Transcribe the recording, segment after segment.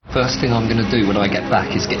First thing I'm going to do when I get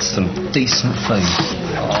back is get some decent food.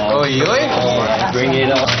 Oi, oi. Bring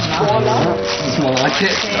it up. It's more like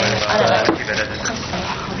it.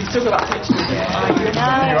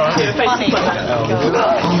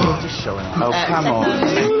 Oh, come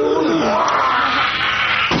on.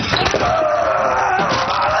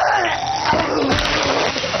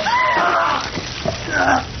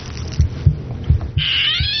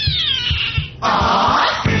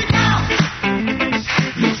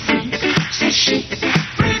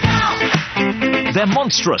 They're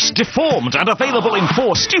monstrous, deformed, and available in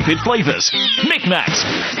 4 stupid flavours. Knickknacks.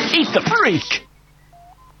 Eat the freak!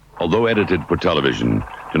 Although edited for television,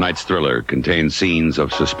 tonight's thriller contains scenes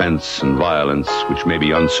of suspense and violence which may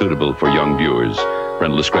be unsuitable for young viewers.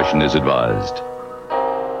 Parental discretion is advised.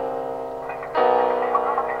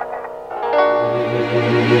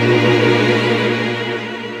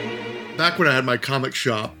 Back when I had my comic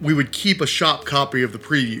shop, we would keep a shop copy of the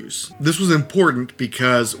previews. This was important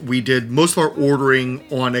because we did most of our ordering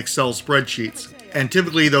on Excel spreadsheets. And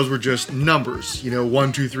typically those were just numbers,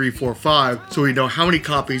 1, 2, 3, 4, 5. So we know how many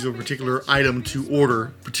copies of a particular item to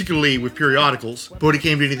order, particularly with periodicals. But when it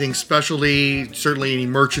came to anything specialty, certainly any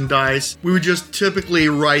merchandise, we would just typically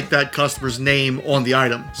write that customer's name on the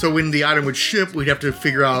item. So when the item would ship, we'd have to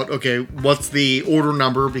figure out, okay, what's the order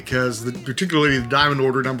number? Because particularly the diamond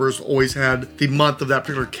order numbers always had the month of that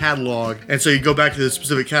particular catalog. And so you go back to the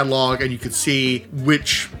specific catalog and you could see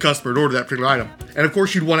which customer had ordered that particular item. And of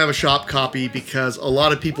course you'd want to have a shop copy because a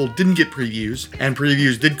lot of people didn't get previews, and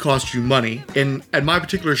previews did cost you money. And at my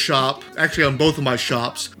particular shop, actually on both of my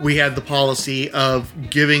shops, we had the policy of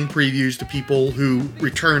giving previews to people who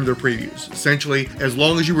returned their previews. Essentially, as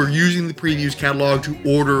long as you were using the previews catalog to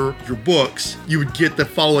order your books, you would get the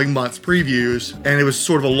following month's previews, and it was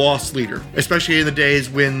sort of a loss leader. Especially in the days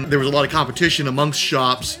when there was a lot of competition amongst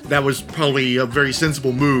shops, that was probably a very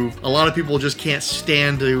sensible move. A lot of people just can't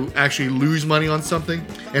stand to actually lose money on something.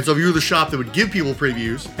 And so if you were the shop that would give people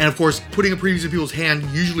previews, and of course putting a previews in people's hand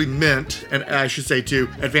usually meant, and I should say too,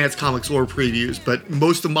 Advanced Comics Lore previews, but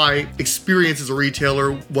most of my experience as a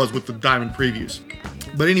retailer was with the Diamond previews.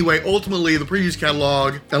 But anyway, ultimately, the previews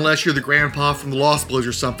catalog, unless you're the grandpa from the Lost Boys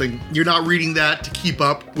or something, you're not reading that to keep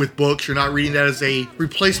up with books. You're not reading that as a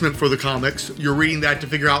replacement for the comics. You're reading that to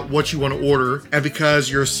figure out what you want to order. And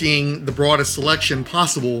because you're seeing the broadest selection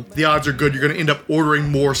possible, the odds are good you're going to end up ordering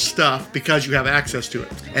more stuff because you have access to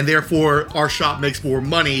it. And therefore, our shop makes more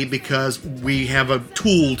money because we have a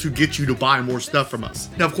tool to get you to buy more stuff from us.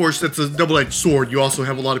 Now, of course, that's a double-edged sword. You also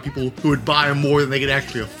have a lot of people who would buy more than they could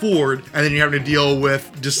actually afford, and then you're having to deal with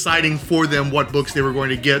deciding for them what books they were going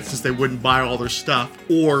to get since they wouldn't buy all their stuff,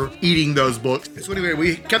 or eating those books. So anyway,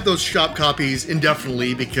 we kept those shop copies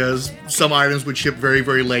indefinitely because some items would ship very,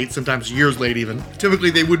 very late, sometimes years late even. Typically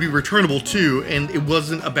they would be returnable too, and it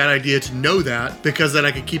wasn't a bad idea to know that, because then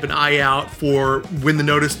I could keep an eye out for when the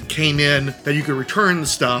notice came in that you could return the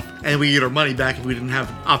stuff and we get our money back if we didn't have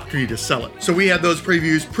an opportunity to sell it. So we had those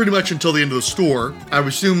previews pretty much until the end of the store. I would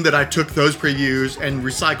assume that I took those previews and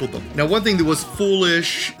recycled them. Now, one thing that was foolish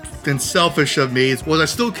and selfish of me was I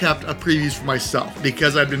still kept a previews for myself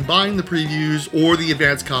because I'd been buying the previews or the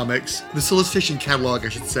Advanced Comics, the solicitation catalog I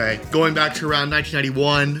should say, going back to around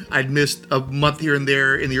 1991. I'd missed a month here and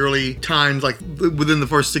there in the early times, like within the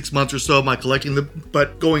first 6 months or so of my collecting them,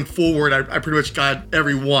 but going forward I pretty much got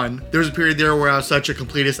every one. There was a period there where I was such a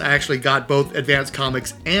completist, I actually got both Advanced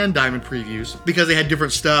Comics and Diamond previews because they had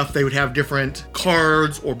different stuff. They would have different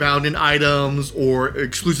cards or bound in items or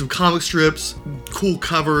exclusive comic strips, cool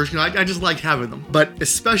covers. I just liked having them. But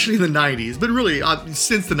especially in the 90s, but really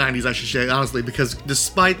since the 90s I should say, honestly, because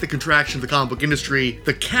despite the contraction of the comic book industry,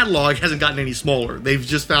 the catalog hasn't gotten any smaller. They've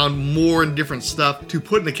just found more and different stuff to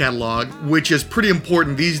put in the catalog, which is pretty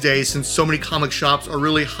important these days since so many comic shops are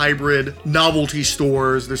really hybrid novelty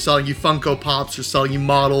stores. They're selling you Funko Pops, they're selling you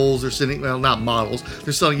models, they're selling, well, not models,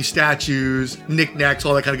 they're selling you statues, knickknacks,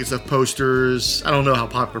 all that kind of good stuff, posters. I don't know how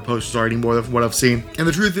popular posters are anymore from what I've seen. And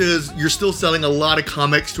the truth is, you're still selling a lot of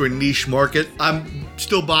comics to a niche market. I'm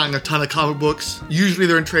still buying a ton of comic books. Usually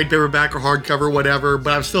they're in trade paperback or hardcover, whatever,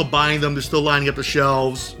 but I'm still buying them. They're still lining up the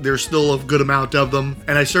shelves. There's still a good amount of them.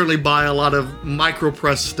 And I certainly buy a lot of micro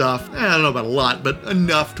press stuff. I don't know about a lot, but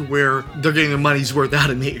enough to where they're getting their money's worth out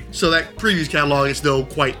of me. So that previews catalog is still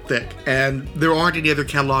quite thick. And there aren't any other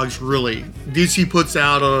catalogs really. DC puts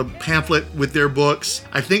out a pamphlet with their books.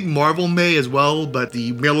 I think Marvel may as well, but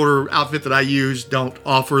the mail order outfit that I use don't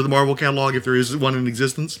offer the Marvel catalog if there is one in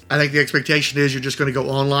existence. I think the expectation is you're just going to to go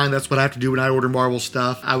online. That's what I have to do when I order Marvel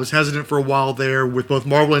stuff. I was hesitant for a while there with both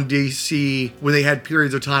Marvel and DC when they had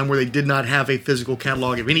periods of time where they did not have a physical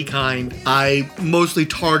catalog of any kind. I mostly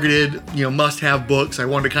targeted, must-have books. I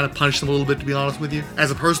wanted to kind of punish them a little bit, to be honest with you.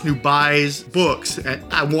 As a person who buys books,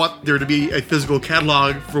 I want there to be a physical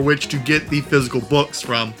catalog for which to get the physical books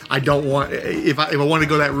from. I don't want, if I wanted to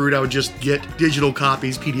go that route, I would just get digital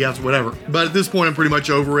copies, PDFs, whatever. But at this point, I'm pretty much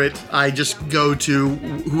over it. I just go to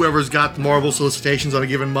whoever's got the Marvel solicitations on a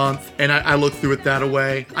given month, and I look through it that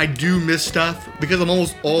way. I do miss stuff because I'm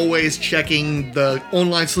almost always checking the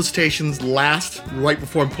online solicitations last, right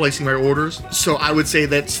before I'm placing my orders. So I would say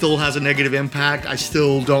that still has a negative impact. I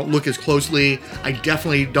still don't look as closely. I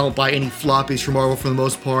definitely don't buy any floppies from Marvel for the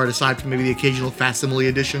most part, aside from maybe the occasional facsimile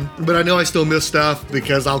edition. But I know I still miss stuff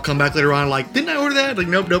because I'll come back later on like, didn't I order that? Like,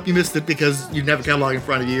 nope, you missed it because you didn't have a catalog in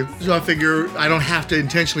front of you. So I figure I don't have to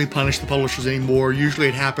intentionally punish the publishers anymore. Usually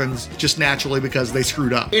it happens just naturally because they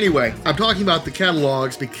screwed up. Anyway, I'm talking about the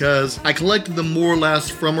catalogs because I collected them more or less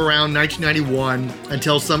from around 1991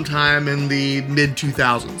 until sometime in the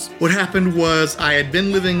mid-2000s. What happened was I had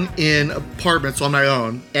been living in apartments on my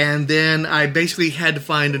own, and then I basically had to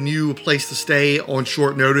find a new place to stay on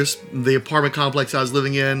short notice. The apartment complex I was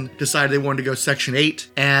living in decided they wanted to go Section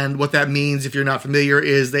 8, and what that means, if you're not familiar,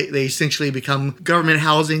 is they essentially become government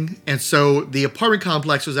housing, and so the apartment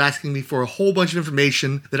complex was asking me for a whole bunch of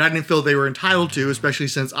information that I didn't feel they were entitled to, especially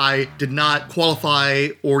since I did not qualify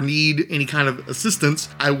or need any kind of assistance.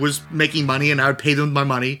 I was making money and I would pay them my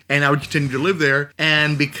money and I would continue to live there,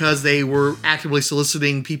 and because they were actively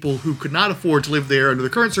soliciting people who could not afford to live there under the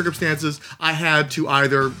current circumstances, I had to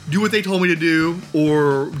either do what they told me to do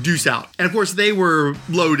or deuce out. And of course they were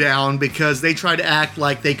low down because they tried to act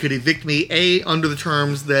like they could evict me, A, under the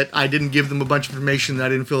terms that I didn't give them a bunch of information that I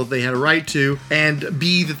didn't feel that they had a right to, and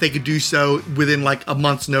B, that they could do so within like a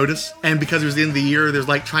month's notice. And because it was the end of the year, there's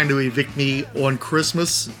like trying to evict me on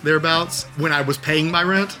Christmas, thereabouts, when I was paying my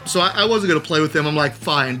rent. So I wasn't going to play with them. I'm like,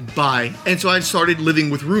 fine, bye. And so I started living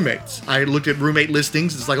with roommates. I looked at roommate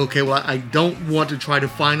listings. It's like, okay, well, I don't want to try to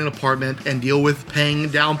find an apartment and deal with paying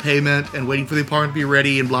down payment and waiting for the apartment to be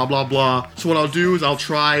ready and blah, blah, blah. So what I'll do is I'll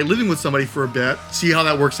try living with somebody for a bit, see how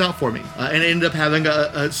that works out for me. And I ended up having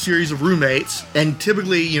a series of roommates. And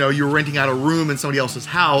typically, you're renting out a room in somebody else's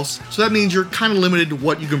house. So that means you're kind of limited to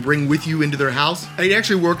what you can bring with you into their house. And it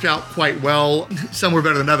actually worked out quite well. Some were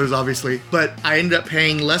better than others, obviously. But I ended up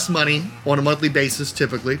paying less money on a monthly basis,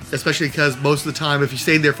 typically, especially because most of the time, if you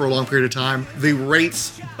stayed there for a long period of time, the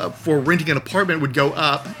rates for renting an apartment would go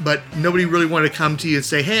up, but nobody really wanted to come to you and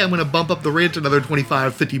say, hey, I'm going to bump up the rent another $25,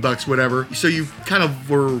 $50, whatever. So you kind of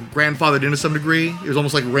were grandfathered in to some degree. It was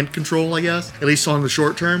almost like rent control, I guess, at least on the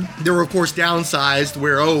short term. There were, of course, downsized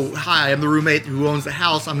where, oh, hi, I'm the roommate who owns the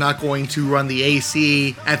house. I'm not going to run the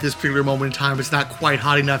AC at this particular moment in time. It's not quite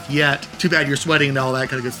hot enough yet. Too bad you're sweating and all that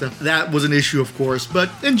kind of good stuff. That was an issue, of course, but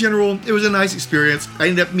in general, it was a nice experience. I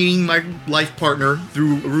ended up meeting my life partner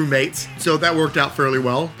through roommates, so that worked out fairly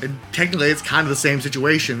well. And technically, it's kind of the same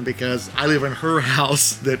situation because I live in her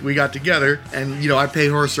house that we got together, and I pay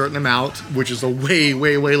her a certain amount, which is a way,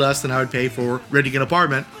 way, way less than I would pay for renting an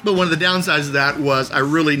apartment. But one of the downsides of that was I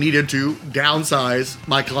really needed to downsize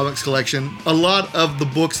my comics collection. A lot of the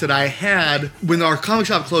books that I had, when our comic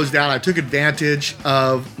shop closed down, I took advantage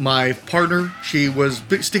of my partner. She was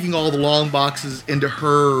sticking all the long boxes into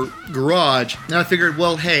her garage, and I figured,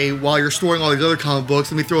 well, hey, while you're storing all these other comic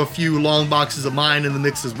books, let me throw a few long boxes of mine in the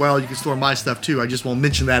mix as well. You can store my stuff too. I just won't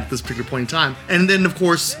mention that at this particular point in time. And then, of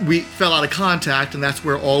course, we fell out of contact, and that's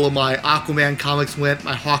where all of my Aquaman comics went,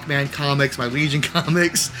 my Hawkman comics, my Legion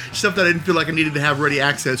comics, stuff that I didn't feel like I needed to have ready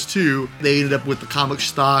access to. They ended up with the comic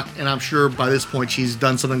stock, and I'm sure by this point she's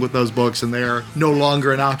done something with those books, and they're no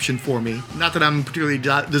longer an option for me. Not that I'm particularly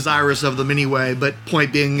desirous of them anyway, but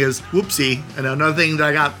point being is, whoopsie. And another thing that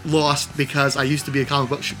I got lost because I used to be a comic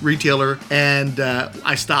book retailer, and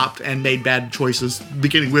I stopped and made bad choices,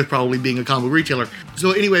 beginning with probably being a comic book retailer.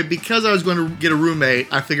 So anyway, because I was going to get a roommate,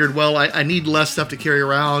 I figured, well, I need less stuff to carry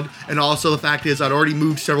around, and also the fact is I'd already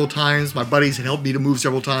moved several times. My buddies had helped me to move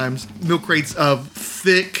several times. Milk crates of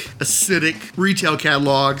thick, acidic retail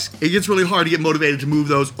catalogs. It gets really hard to get motivated to move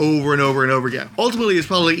those over and over and over again. Ultimately, it's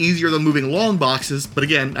probably easier than moving long boxes, but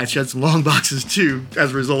again, I shed some long boxes too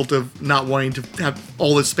as a result of not wanting to have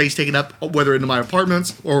all this space taken up, whether into my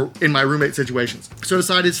apartments or in my roommate situations. So I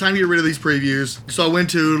decided it's time to get rid of these previews. So I went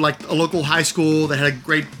to like a local high school that had a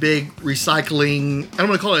great big recycling, I don't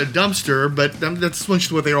want to call it a dumpster, but that's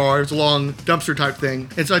essentially what they are. It's a long dumpster type thing.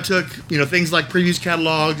 And so I took, things like previews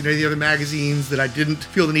catalog and the other magazines that I didn't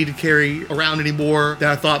feel the need to carry around anymore that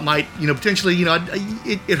I thought might, potentially,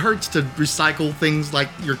 it hurts to recycle things like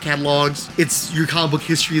your catalog catalogs. It's your comic book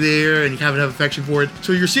history there, and you kind of have affection for it.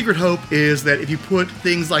 So your secret hope is that if you put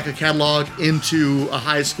things like a catalog into a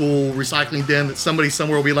high school recycling bin, that somebody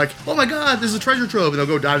somewhere will be like, oh my God, this is a treasure trove, and they'll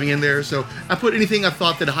go diving in there. So I put anything I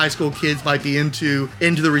thought that high school kids might be into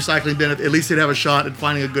the recycling bin. At least they'd have a shot at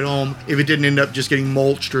finding a good home if it didn't end up just getting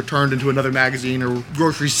mulched or turned into another magazine or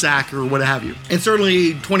grocery sack or what have you. And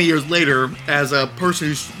certainly 20 years later, as a person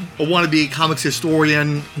who's a wannabe comics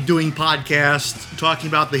historian, doing podcasts, talking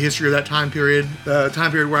about the history of that time period, the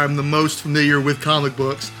time period where I'm the most familiar with comic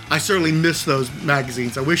books, I certainly miss those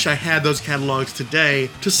magazines. I wish I had those catalogs today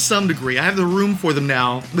to some degree. I have the room for them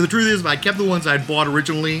now, but the truth is, if I kept the ones I'd bought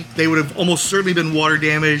originally, they would have almost certainly been water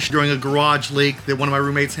damaged during a garage leak that one of my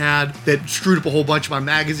roommates had that screwed up a whole bunch of my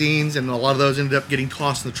magazines, and a lot of those ended up getting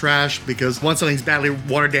tossed in the trash because once something's badly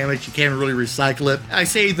water damaged, you can't really recycle it. I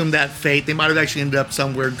saved them that fate. They might have actually ended up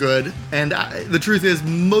somewhere good, and the truth is,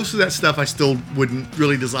 most of that stuff I still wouldn't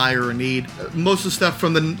really desire or need. Most of the stuff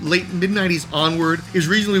from the late mid-90s onward is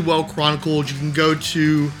reasonably well chronicled. You can go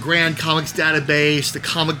to Grand Comics Database, the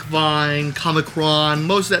Comic Vine, Comic-Con.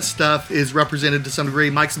 Most of that stuff is represented to some degree.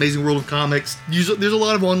 Mike's Amazing World of Comics. There's a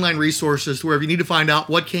lot of online resources to where if you need to find out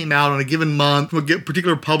what came out on a given month from a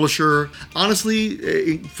particular publisher,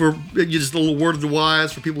 honestly, for just a little word of the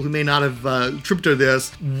wise for people who may not have tripped to this,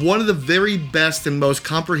 one of the very best and most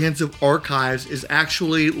comprehensive archives is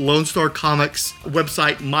actually Lone Star Comics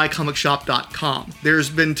website, mycomicshop.com. There's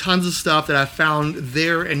been tons of stuff that I've found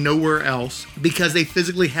there and nowhere else because they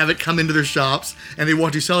physically have it come into their shops and they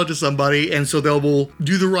want to sell it to somebody, and so they'll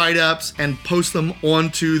do the write-ups and post them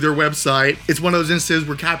onto their website. It's one of those instances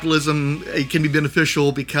where capitalism can be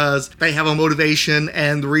beneficial because they have a motivation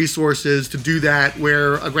and the resources to do that,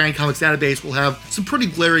 where a Grand Comics Database will have some pretty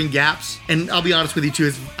glaring gaps. And I'll be honest with you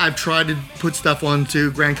too, I've tried to put stuff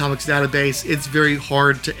onto Grand Comics Database. It's very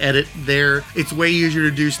hard to edit there. It's way easier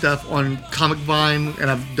to do stuff on Comic Vine, and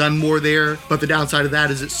I've done more there, but the downside of that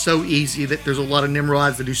is it's so easy that there's a lot of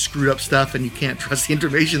nimrods that do screwed up stuff and you can't trust the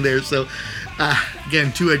information there. So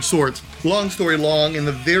again, two-edged swords. Long story long, in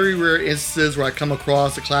the very rare instances where I come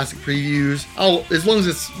across the classic previews, as long as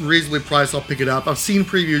it's reasonably priced, I'll pick it up. I've seen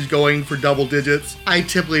previews going for double digits. I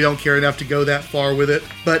typically don't care enough to go that far with it.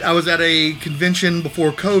 But I was at a convention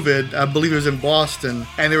before COVID, I believe it was in Boston,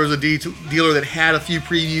 and there was a dealer that had a few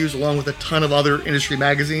previews along with a ton of other industry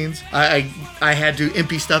magazines. I had to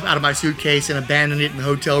empty stuff out of my suitcase and abandon it in the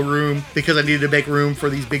hotel room because I needed to make room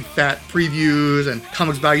for these big fat previews and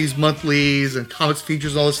Comics Values Monthlies and Comics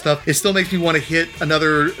Features and all this stuff. It still makes me want to hit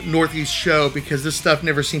another Northeast show because this stuff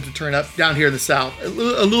never seems to turn up down here in the South. A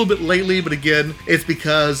little bit lately, but again, it's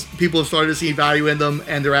because people have started to see value in them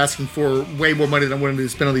and they're asking for way more money than I'm willing to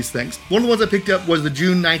spend on these things. One of the ones I picked up was the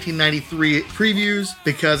June 1993 previews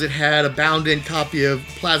because it had a bound-in copy of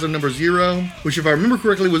Plasma Number Zero, which, if I remember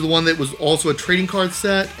correctly, was the one that was also a trading card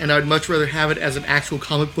set, and I'd much rather have it as an actual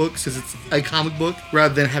comic book since it's a comic book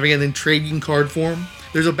rather than having it in trading card form.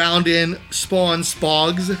 There's a bound-in Spawn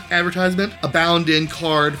Spogs advertisement, a bound-in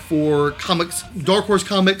card for Comics, Dark Horse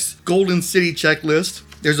Comics Golden City Checklist.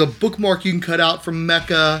 There's a bookmark you can cut out from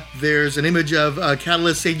Mecca. There's an image of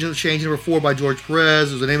Catalyst Agent of Change number 4 by George Perez.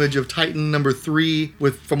 There's an image of Titan number 3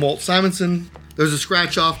 from Walt Simonson. There's a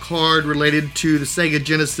scratch-off card related to the Sega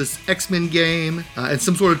Genesis X-Men game, and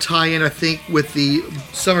some sort of tie-in, I think, with the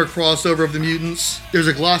summer crossover of the Mutants. There's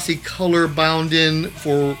a glossy color bound-in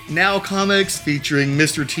for Now Comics featuring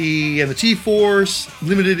Mr. T and the T-Force,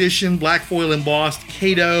 limited edition black foil embossed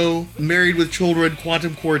Kato, Married with Children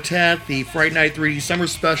Quantum Quartet, the Fright Night 3D Summer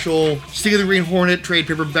Special, Sting of the Green Hornet trade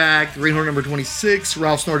paperback, the Green Hornet number 26,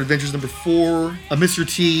 Ralph Snart Adventures number 4, a Mr.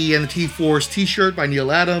 T and the T-Force t-shirt by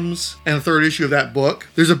Neil Adams, and the third issue of that book.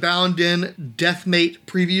 There's a bound-in Deathmate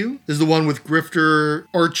preview. This is the one with Grifter,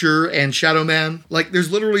 Archer, and Shadow Man. Like,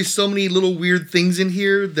 there's literally so many little weird things in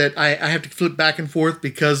here that I have to flip back and forth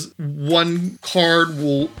because one card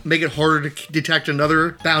will make it harder to detect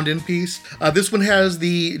another bound-in piece. This one has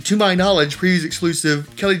the, to my knowledge, previews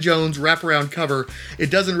exclusive Kelly Jones wraparound cover.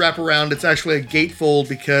 It doesn't wrap around. It's actually a gatefold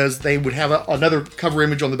because they would have another cover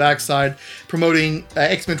image on the backside promoting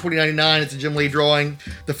X-Men 2099. It's a Jim Lee drawing.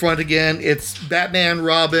 The front, again, it's Batman,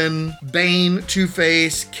 Robin, Bane,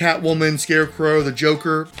 Two-Face, Catwoman, Scarecrow, the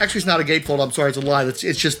Joker. Actually, it's not a gatefold. I'm sorry, it's a lie.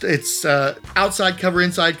 It's outside cover,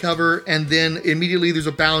 inside cover, and then immediately there's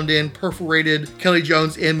a bound-in perforated Kelly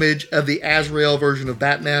Jones image of the Azrael version of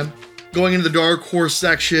Batman. Going into the Dark Horse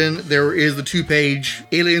section, there is the 2-page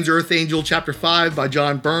Aliens Earth Angel Chapter 5 by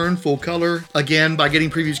John Byrne, full color. Again, by getting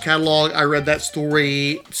Preview's catalog, I read that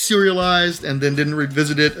story serialized and then didn't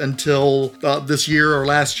revisit it until this year or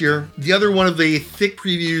last year. The other one of the thick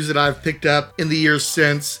previews that I've picked up in the years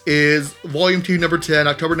since is Volume 2, Number 10,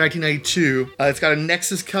 October 1992. It's got a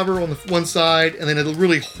Nexus cover on the one side and then a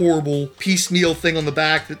really horrible piecemeal thing on the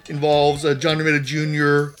back that involves a John Romita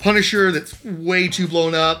Jr. Punisher that's way too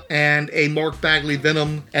blown up and a Mark Bagley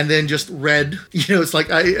Venom, and then just red. It's like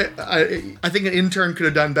I think an intern could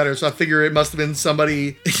have done better, so I figure it must have been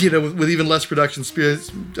somebody, with even less production experience,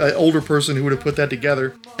 an older person who would have put that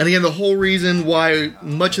together. And again, the whole reason why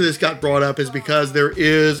much of this got brought up is because there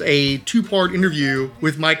is a 2-part interview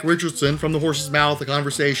with Mike Richardson from The Horse's Mouth, a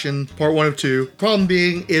conversation, part 1 of 2. Problem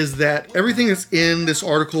being is that everything that's in this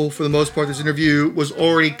article, for the most part, this interview, was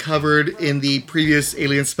already covered in the previous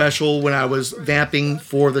Alien special when I was vamping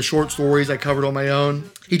for the short stories I covered on my own.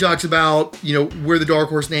 He talks about, where the Dark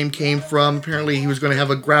Horse name came from. Apparently, he was going to have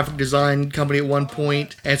a graphic design company at one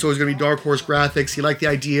point, and so it was going to be Dark Horse Graphics. He liked the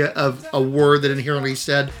idea of a word that inherently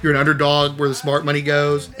said, you're an underdog where the smart money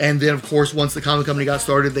goes. And then, of course, once the comic company got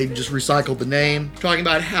started, they just recycled the name. Talking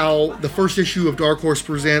about how the first issue of Dark Horse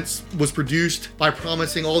Presents was produced by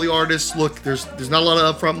promising all the artists, look, there's not a lot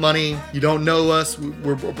of upfront money. You don't know us.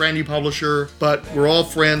 We're a brand new publisher, but we're all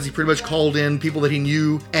friends. He pretty much called in people that he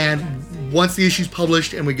knew, and once the issue's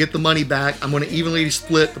published and we get the money back, I'm going to evenly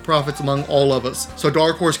split the profits among all of us. So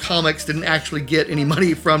Dark Horse Comics didn't actually get any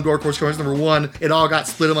money from Dark Horse Comics number 1. It all got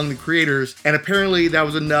split among the creators, and apparently that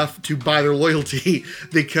was enough to buy their loyalty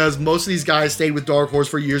because most of these guys stayed with Dark Horse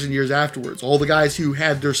for years and years afterwards. All the guys who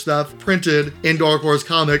had their stuff printed in Dark Horse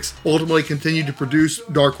Comics ultimately continued to produce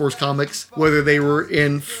Dark Horse Comics, whether they were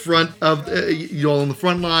in front of, on the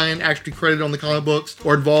front line, actually credited on the comic books,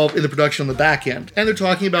 or involved in the production on the back end. And they're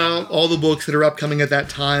talking about all the books that are upcoming at that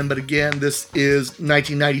time, but again, this is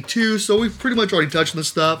 1992, so we've pretty much already touched on this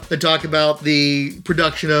stuff. They talk about the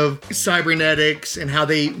production of cybernetics and how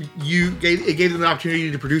it gave them an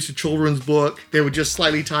opportunity to produce a children's book. They would just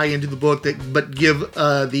slightly tie into the book, but give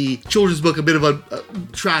the children's book a bit of a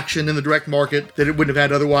traction in the direct market that it wouldn't have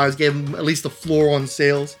had otherwise, gave them at least a floor on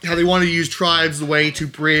sales. How they wanted to use tribes as a way to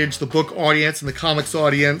bridge the book audience and the comics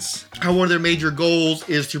audience. How one of their major goals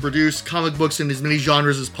is to produce comic books in as many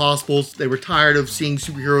genres as possible. They were tired of seeing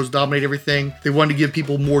superheroes dominate everything. They wanted to give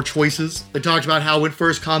people more choices. They talked about how when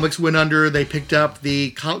First Comics went under, they picked up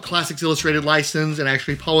the Classics Illustrated license and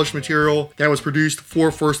actually polished material that was produced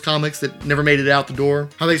for First Comics that never made it out the door.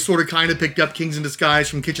 How they sort of kind of picked up Kings in Disguise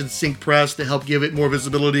from Kitchen Sink Press to help give it more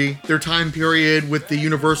visibility. Their time period with the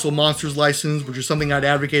Universal Monsters license, which is something I'd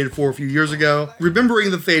advocated for a few years ago. Remembering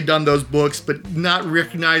that they had done those books, but not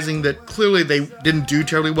recognizing that clearly they didn't do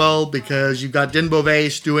terribly well, because you've got Den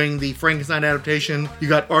Bovis doing the Frankenstein adaptation, you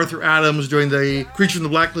got Arthur Adams doing the Creature in the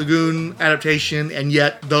Black Lagoon adaptation, and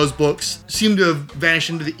yet those books seem to have vanished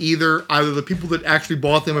into the ether. Either the people that actually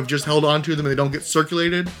bought them have just held on to them and they don't get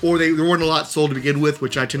circulated, or there weren't a lot sold to begin with,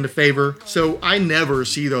 which I tend to favor. So I never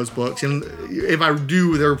see those books, and if I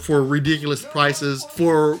do, they're for ridiculous prices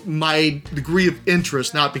for my degree of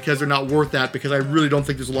interest, not because they're not worth that, because I really don't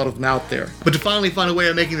think there's a lot of them out there. But to finally find a way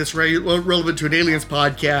of making this relevant to an Aliens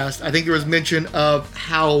podcast, I think there was mention of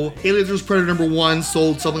how Aliens vs. Predator number 1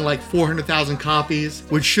 sold something like 400,000 copies,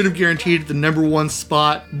 which should have guaranteed the number 1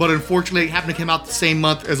 spot, but unfortunately it happened to come out the same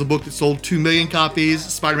month as a book that sold 2 million copies,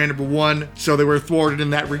 Spider-Man number 1, so they were thwarted in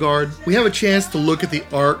that regard. We have a chance to look at the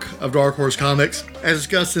arc of Dark Horse Comics. As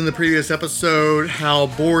discussed in the previous episode, how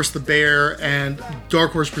Boris the Bear and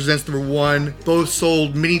Dark Horse Presents number 1 both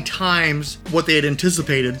sold many times what they had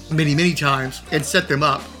anticipated, many times, and set them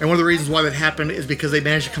up. And one of the reasons why that happened is because they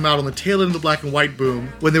managed to come out on the tail end of the black and white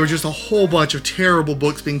boom, when there was just a whole bunch of terrible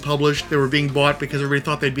books being published that were being bought because everybody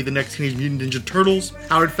thought they'd be the next Teenage Mutant Ninja Turtles.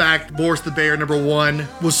 How in fact, Boris the Bear number 1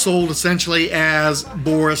 was sold essentially as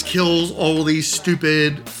Boris kills all these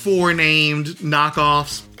stupid four-named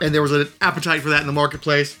knockoffs, and there was an appetite for that in the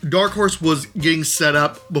marketplace. Dark Horse was getting set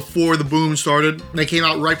up before the boom started. They came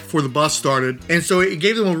out right before the bust started, and so it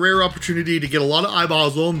gave them a rare opportunity to get a lot of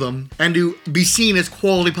eyeballs on them and to be seen as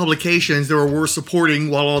quality publications that were worth supporting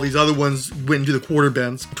while all these other ones went into the quarter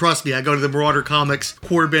bins. Trust me, I go to the Marauder Comics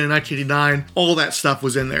quarter bin in 1989. All that stuff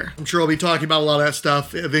was in there. I'm sure I'll be talking about a lot of that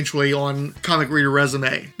stuff eventually on Comic Reader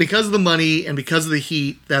Resume. Because of the money and because of the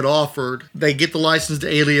heat that offered, they get the license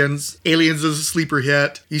to Aliens. Aliens is a sleeper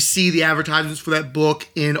hit. You see the advertisements for that book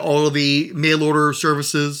in all of the mail order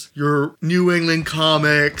services. Your New England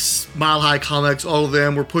Comics, Mile High Comics, all of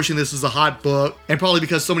them were pushing this as a hot book. And probably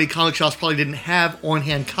because so many comic shops probably didn't have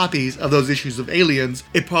on-hand copies of those issues of Aliens,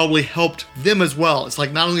 it probably helped them as well. It's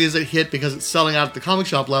like not only is it a hit because it's selling out at the comic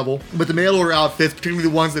shop level, but the mail order outfits, particularly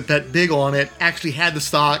the ones that bet big on it, actually had the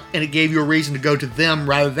stock, and it gave you a reason to go to them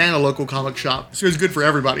rather than a local comic shop. So it was good for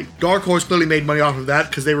everybody. Dark Horse clearly made money off of that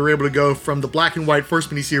because they were able to go from the black and white first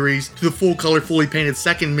miniseries to the full color, fully painted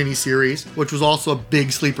second miniseries, which was also a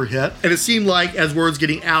big sleeper hit. And it seemed like as word's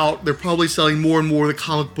getting out, they're probably selling more and more of the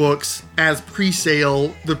comic books as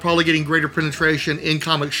pre-sale. They're probably getting greater penetration in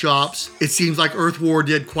comic shops. It seems like Earth War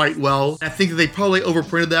did quite well. I think that they probably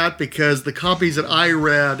overprinted that because the copies that I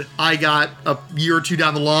read, I got a year or two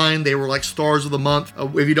down the line. They were like stars of the month.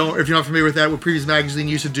 If you're not familiar with that, what Previews Magazine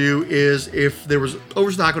used to do is if there was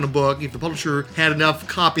overstock on a book, if the publisher had enough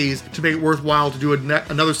copies to make it worthwhile to do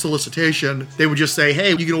another solicitation, they would just say,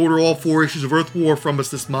 hey, you can order all 4 issues of Earth War from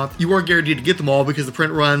us this month. You weren't guaranteed to get them all because the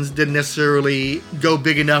print runs didn't necessarily go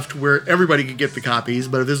big enough to where everybody could get the copies,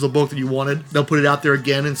 but if this is a book that you wanted, they'll put it out there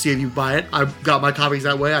again and see if you buy it. I got my copies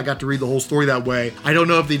that way. I got to read the whole story that way. I don't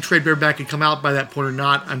know if the trade paperback had come out by that point or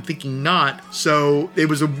not. I'm thinking not. So it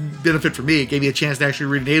was a benefit for me. It gave me a chance to actually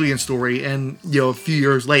read an Alien story and, a few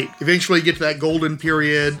years late. Eventually you get to that golden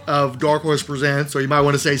period of Dark Horse Presents, or you might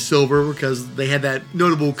want to say Silver, because they had that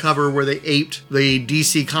notable cover where they aped the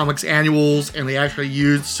DC Comics annuals and they actually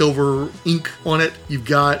used silver ink on it. You've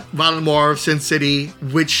got Violent Marv, Sin City,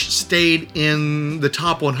 which stayed in the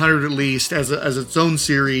top 100 at least as its own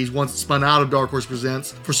series once it spun out of Dark Horse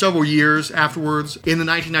Presents for several years afterwards. In the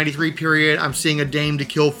 1993 period, I'm seeing A Dame to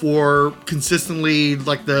Kill For consistently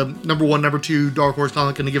like the number 1, number 2 Dark Horse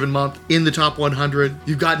comic in a given month in the top 100.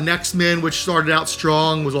 You've got Next Men, which started out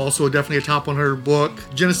strong, was also definitely a top 100 book.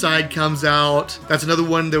 Genocide comes out. That's another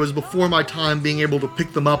one that was before my time being able to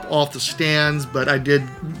pick them up off the stands, but I did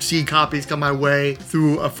see copies come my way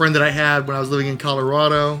through a friend that I had when I was living in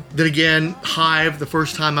Colorado. Then again, Hive, the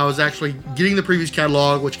first time I was actually getting the previous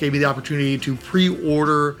catalog, which gave me the opportunity to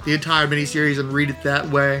pre-order the entire miniseries and read it that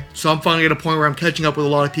way. So I'm finally at a point where I'm catching up with a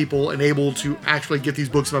lot of people and able to actually get these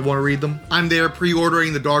books if I want to read them. I'm there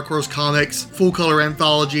pre-ordering the Dark Horse Comics full color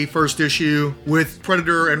anthology first issue with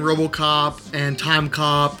Predator and RoboCop and Time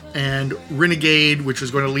Cop and Renegade, which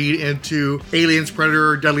was going to lead into Aliens,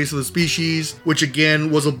 Predator, Deadliest of the Species, which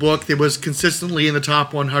again was a book that was consistently in the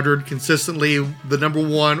top 100, consistently the number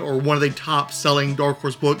 1 or one of the top selling Dark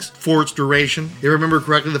Horse books for its duration. If I remember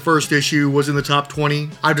correctly, the first issue was in the top 20.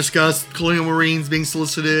 I discussed Colonial Marines being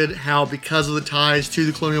solicited, how because of the ties to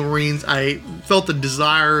the Colonial Marines, I felt the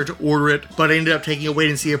desire to order it, but I ended up taking a wait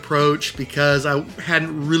and see approach because I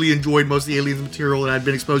hadn't really enjoyed most of the Aliens material that I'd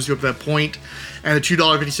been exposed to up to that point. And the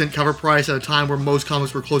 $2.50 cover price at a time where most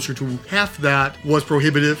comics were closer to half that was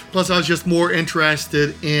prohibitive. Plus, I was just more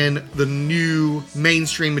interested in the new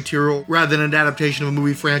mainstream material rather than an adaptation of a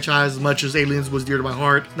movie franchise, as much as Aliens was dear to my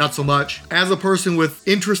heart. Not so much. As a person with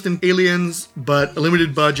interest in Aliens, but a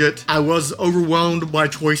limited budget, I was overwhelmed by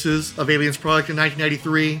choices of Aliens product in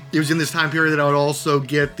 1993. It was in this time period that I would also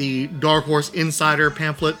get the Dark Horse Insider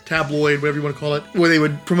pamphlet, tabloid, whatever you want to call it, where they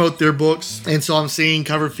would promote their books. And so I'm seeing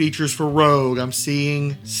cover features for Rogue. I'm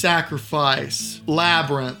seeing Sacrifice,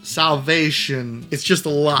 Labyrinth, Salvation. It's just a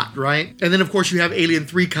lot, right? And then, of course, you have Alien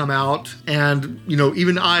 3 come out. And,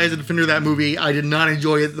 even I, as a defender of that movie, I did not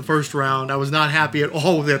enjoy it the first round. I was not happy at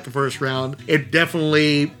all with it the first round. It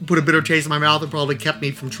definitely put a bitter taste in my mouth and probably kept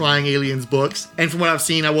me from trying Aliens books. And from what I've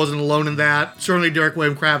seen, I wasn't alone in that. Certainly, Derek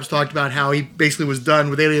William Krabs talked about how he basically was done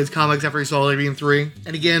with Aliens comics after he saw Alien 3.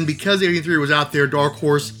 And again, because Alien 3 was out there, Dark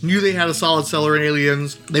Horse knew they had a solid seller in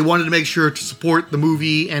Aliens. They wanted to make sure to support the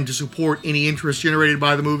movie and to support any interest generated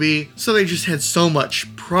by the movie. So they just had so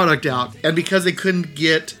much product out. And because they couldn't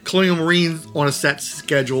get Colonial Marines on a set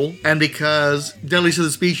schedule, and because Deadliest of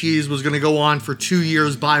the Species was going to go on for 2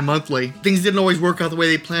 years bi-monthly, things didn't always work out the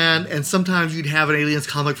way they planned, and sometimes you'd have an Aliens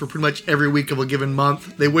comic for pretty much every week of a given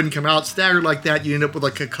month. They wouldn't come out staggered like that. You end up with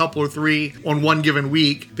like a couple or 3 on one given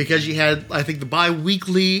week, because you had, I think, the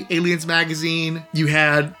bi-weekly Aliens magazine, you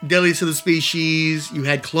had Deadliest of the Species, you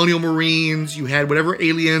had Colonial Marines, you had whatever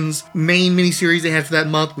Aliens main miniseries they had for that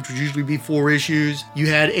month, which would usually be 4 issues. You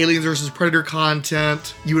had Aliens vs. Predator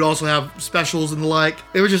content. You would also have specials and the like.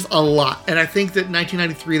 It was just a lot. And I think that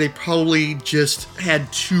 1993, they probably just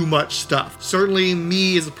had too much stuff. Certainly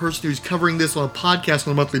me as a person who's covering this on a podcast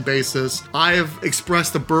on a monthly basis, I have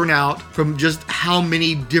expressed the burnout from just how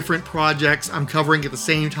many different projects I'm covering at the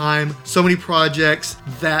same time. So many projects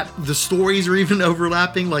that the stories are even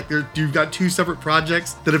overlapping. Like you've got 2 separate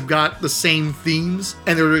projects that have got the same themes,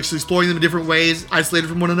 and they're just exploring them in different different ways, isolated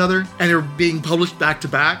from one another, and they're being published back to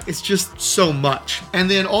back. It's just so much. And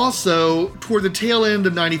then also, toward the tail end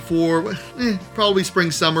of 94, probably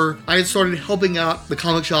spring, summer, I had started helping out the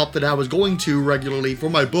comic shop that I was going to regularly for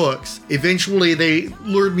my books. Eventually, they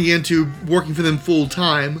lured me into working for them full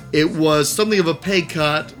time. It was something of a pay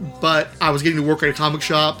cut, but I was getting to work at a comic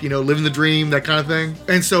shop, living the dream, that kind of thing.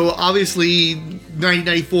 And so obviously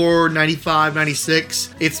 1994, 95,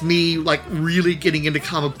 96, it's me like really getting into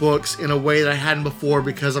comic books in a way that I hadn't before,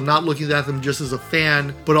 because I'm not looking at them just as a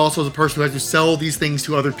fan, but also as a person who has to sell these things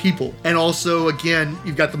to other people. And also, again,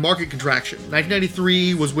 you've got the market contraction.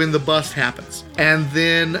 1993 was when the bust happens. And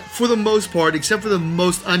then for the most part, except for the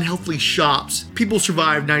most unhealthy shops, people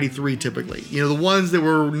survived 93 typically. The ones that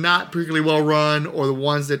were not particularly well run, or the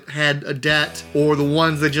ones that had a debt, or the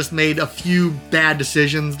ones that just made a few bad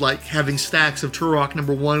decisions, like having stacks of Turok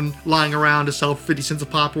 #1 lying around to sell for 50 cents a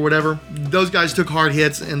pop or whatever. Those guys took hard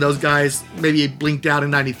hits, and those guys maybe blinked out in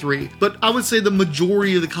 93. But I would say the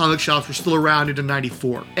majority of the comic shops were still around into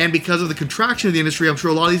 94. And because of the contraction of the industry, I'm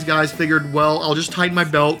sure a lot of these guys figured, well, I'll just tighten my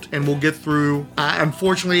belt and we'll get through.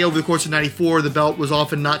 Unfortunately, over the course of 94, the belt was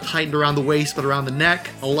often not tightened around the waist, but around the neck.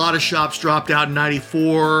 A lot of shops dropped out in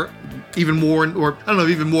 94. Even more, or I don't know if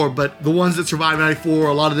even more, but the ones that survived 94,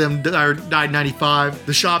 a lot of them died in 95.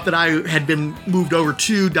 The shop that I had been moved over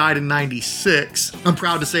to died in 96. I'm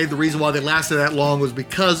proud to say the reason why they lasted that long was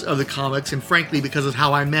because of the comics, and frankly, because of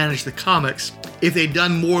how I managed the comics. If they'd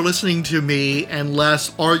done more listening to me and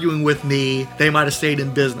less arguing with me, they might have stayed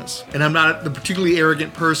in business. And I'm not a particularly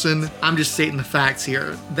arrogant person. I'm just stating the facts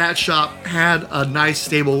here. That shop had a nice,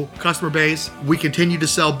 stable customer base. We continued to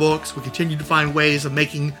sell books. We continued to find ways of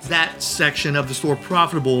making that section of the store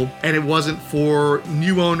profitable. And it wasn't for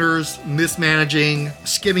new owners mismanaging,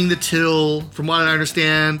 skimming the till, from what I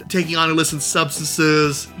understand, taking on illicit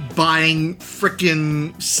substances, buying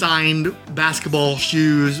frickin' signed basketball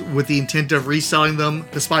shoes with the intent of reselling them,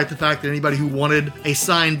 despite the fact that anybody who wanted a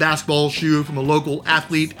signed basketball shoe from a local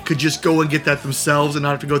athlete could just go and get that themselves and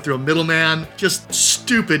not have to go through a middleman. Just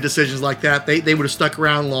stupid decisions like that. They would have stuck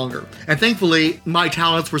around longer. And thankfully, my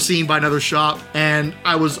talents were seen by another shop, and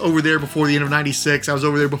I was over there before the end of 96. I was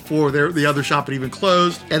over there before the other shop had even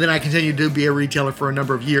closed, and then I continued to be a retailer for a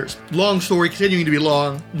number of years. Long story, continuing to be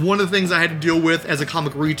long. One of the things I had to deal with as a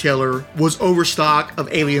comic retailer was overstock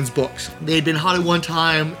of Aliens books. They had been hot at one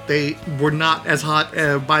time. They were not as hot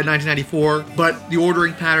by 1994, but the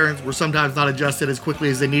ordering patterns were sometimes not adjusted as quickly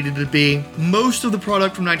as they needed to be. Most of the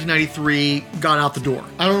product from 1993 got out the door.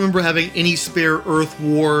 I don't remember having any spare Earth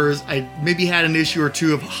Wars. I maybe had an issue or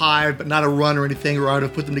two of Hive, but not a run or anything where I would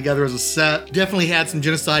have put them together as a set. Definitely had some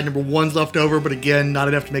Genocide #1s left over, but again, not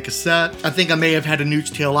enough to make a set. I think I may have had a Newt's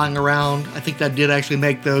Tale lying around. I think that did actually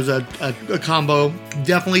make those a combo.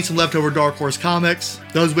 Definitely some leftover Dark Horse comics.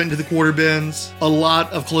 Those went into the quarter bins. A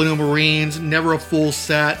lot of Colonial Marines, never a full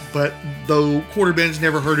set, but the quarter bins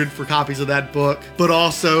never hurted for copies of that book. But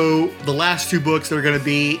also the last two books that are going to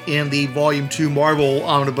be in the Volume 2 Marvel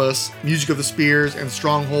Omnibus, Music of the Spears and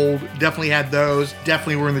Stronghold, definitely had those.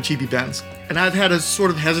 Definitely were in the cheapy bins. And I've had a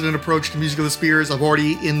sort of hesitant approach to Music of the Spears. I've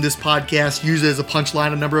already, in this podcast, used it as a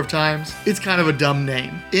punchline a number of times. It's kind of a dumb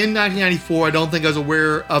name. In 1994, I don't think I was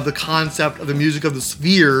aware of the concept of the Music of the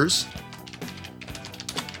Spheres.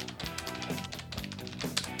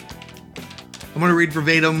 I'm going to read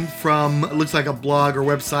verbatim from, it looks like a blog or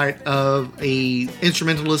website of a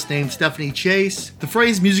instrumentalist named Stephanie Chase. The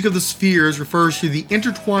phrase music of the spheres refers to the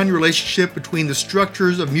intertwined relationship between the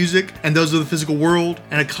structures of music and those of the physical world,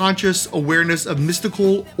 and a conscious awareness of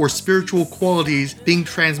mystical or spiritual qualities being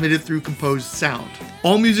transmitted through composed sound.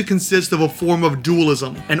 All music consists of a form of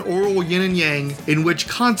dualism, an oral yin and yang, in which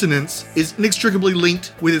consonance is inextricably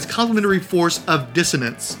linked with its complementary force of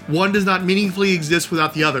dissonance. One does not meaningfully exist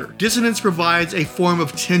without the other. Dissonance provides a form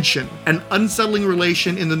of tension, an unsettling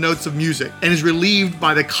relation in the notes of music, and is relieved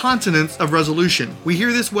by the consonance of resolution. We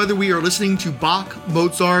hear this whether we are listening to Bach,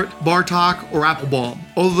 Mozart, Bartok, or Applebaum.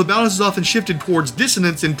 Although the balance is often shifted towards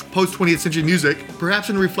dissonance in post-20th century music, perhaps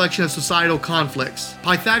in reflection of societal conflicts.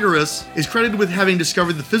 Pythagoras is credited with having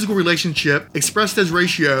discovered the physical relationship, expressed as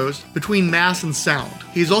ratios, between mass and sound.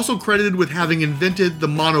 He is also credited with having invented the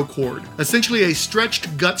monochord, essentially a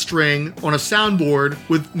stretched gut string on a soundboard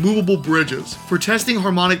with movable bridges. notes for testing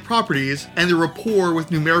harmonic properties and their rapport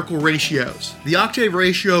with numerical ratios. The octave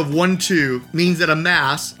ratio of 1-2 means that a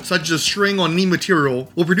mass, such as a string on any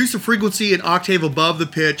material, will produce a frequency an octave above the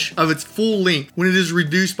pitch of its full length when it is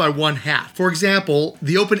reduced by 1/2. For example,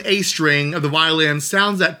 the open A string of the violin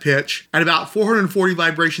sounds that pitch at about 440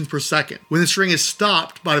 vibrations per second. When the string is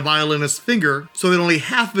stopped by the violinist's finger so that only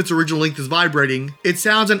half of its original length is vibrating, it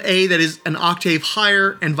sounds an A that is an octave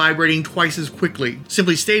higher and vibrating twice as quickly.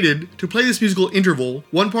 Simply stated, to play this musical interval,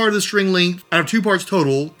 one part of the string length out of 2 parts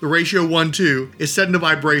total, the ratio 1-2, is set into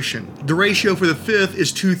vibration. The ratio for the fifth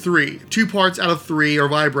is 2-3. 2 parts out of 3 are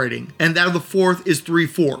vibrating, and that of the fourth is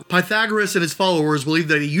 3-4. Pythagoras and his followers believed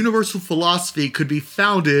that a universal philosophy could be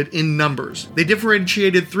founded in numbers. They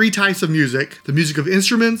differentiated 3 types of music: the music of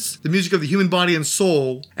instruments, the music of the human body and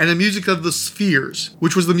soul, and the music of the spheres,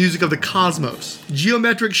 which was the music of the cosmos.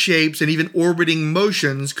 Geometric shapes and even orbiting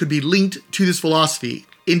motions could be linked to this philosophy.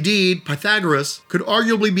 Indeed, Pythagoras could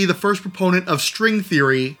arguably be the first proponent of string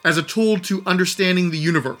theory as a tool to understanding the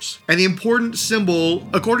universe. And the important symbol,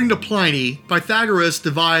 according to Pliny, Pythagoras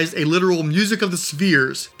devised a literal music of the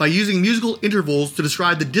spheres by using musical intervals to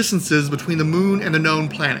describe the distances between the moon and the known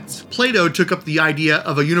planets. Plato took up the idea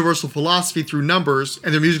of a universal philosophy through numbers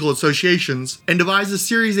and their musical associations and devised a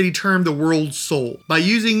series that he termed the world soul. By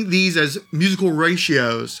using these as musical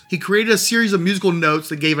ratios, he created a series of musical notes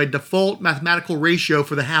that gave a default mathematical ratio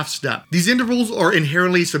for the half step. These intervals are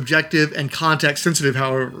inherently subjective and context sensitive,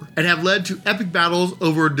 however, and have led to epic battles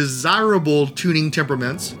over desirable tuning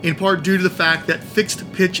temperaments, in part due to the fact that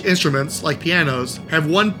fixed pitch instruments, like pianos, have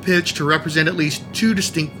one pitch to represent at least 2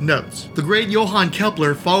 distinct notes. The great Johann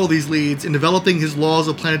Kepler followed these leads in developing his laws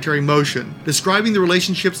of planetary motion, describing the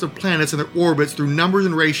relationships of planets and their orbits through numbers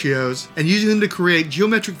and ratios, and using them to create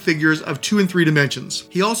geometric figures of 2 and 3 dimensions.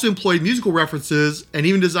 He also employed musical references and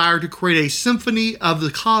even desired to create a symphony of the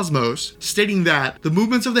cosmos, stating that the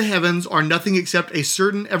movements of the heavens are nothing except a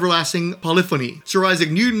certain everlasting polyphony. Sir Isaac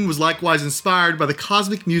Newton was likewise inspired by the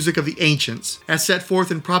cosmic music of the ancients, as set forth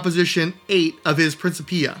in Proposition 8 of his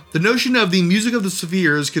Principia. The notion of the music of the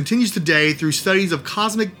spheres continues today through studies of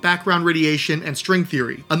cosmic background radiation and string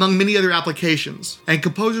theory, among many other applications, and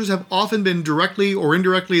composers have often been directly or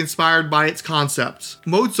indirectly inspired by its concepts.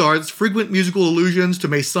 Mozart's frequent musical allusions to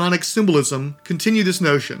Masonic symbolism continue this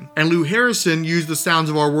notion, and Lou Harrison used the sounds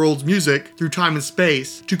of our world's music through time and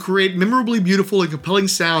space to create memorably beautiful and compelling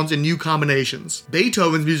sounds in new combinations.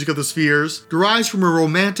 Beethoven's music of the spheres derives from a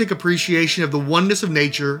romantic appreciation of the oneness of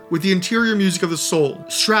nature with the interior music of the soul.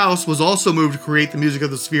 Strauss was also moved to create the music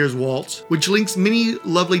of the spheres waltz, which links many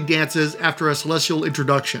lovely dances after a celestial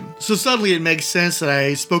introduction. So suddenly it makes sense that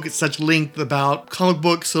I spoke at such length about comic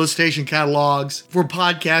book solicitation catalogs for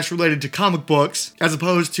podcasts related to comic books, as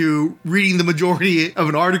opposed to reading the majority of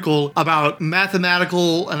an article about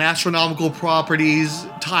mathematical and astronomical properties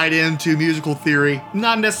tied into musical theory.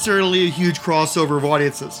 Not necessarily a huge crossover of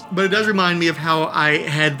audiences, but it does remind me of how I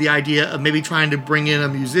had the idea of maybe trying to bring in a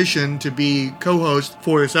musician to be co-host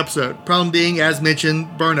for this episode. Problem being, as mentioned,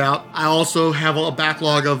 burnout. I also have a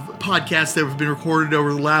backlog of podcasts that have been recorded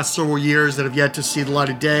over the last several years that have yet to see the light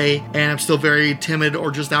of day, and I'm still very timid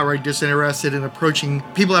or just outright disinterested in approaching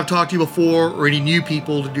people I've talked to before or any new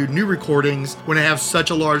people to do new recordings when I have such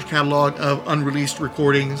a large catalog of unreleased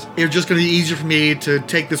recordings. It was just going to be easier for me to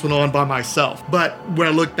take this one on by myself. But when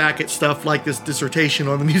I look back at stuff like this dissertation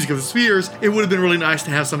on the music of the spheres, it would have been really nice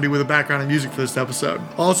to have somebody with a background in music for this episode.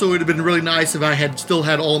 Also, it would have been really nice if I had still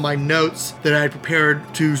had all of my notes that I had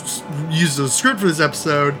prepared to use as a script for this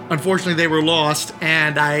episode. Unfortunately, they were lost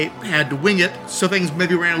and I had to wing it, so things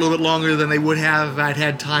maybe ran a little bit longer than they would have if I'd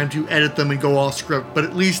had time to edit them and go off script. But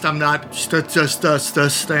at least I'm not just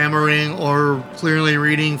stammering or clearly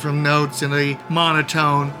reading from notes in a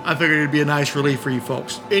monotone. I figured it'd be a nice relief for you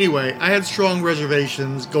folks. Anyway, I had strong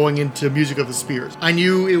reservations going into Music of the Spheres. I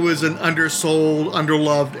knew it was an undersold,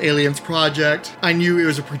 underloved aliens project. I knew it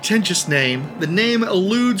was a pretentious name. The name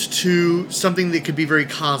alludes to something that could be very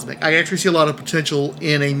cosmic. I actually see a lot of potential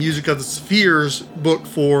in a Music of the Spheres book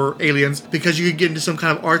for aliens because you could get into some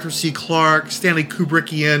kind of Arthur C. Clarke, Stanley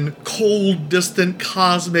Kubrickian, cold, distant,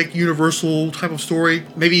 cosmic, universal type of story.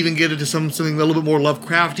 Maybe even get into something a little bit more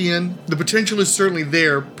Lovecraftian. The potential is certainly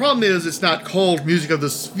there. Problem is, it's not called Music of the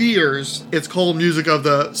Spheres, it's called Music of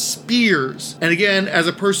the Spears. And again, as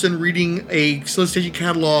a person reading a solicitation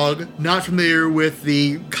catalog, not familiar with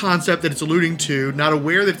the concept that it's alluding to, not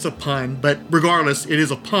aware that it's a pun, but regardless, it is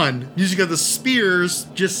a pun. Music of the Spears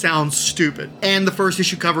just sounds stupid. And the first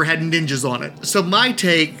issue cover had ninjas on it. So my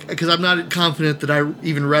take, because I'm not confident that I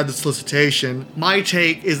even read the solicitation, my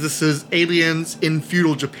take is this is aliens in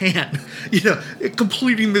feudal Japan.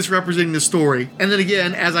 Completely misrepresenting the story. story. And then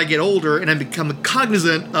again, as I get older and I become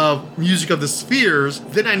cognizant of Music of the Spheres,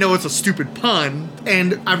 then I know it's a stupid pun,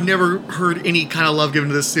 and I've never heard any kind of love given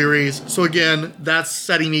to this series. So again, that's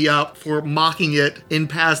setting me up for mocking it in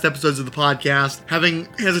past episodes of the podcast, having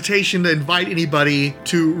hesitation to invite anybody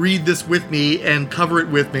to read this with me and cover it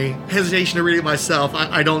with me, hesitation to read it myself.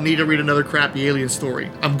 I don't need to read another crappy alien story.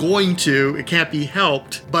 I'm going to, it can't be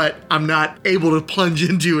helped, but I'm not able to plunge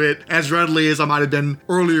into it as readily as I might have been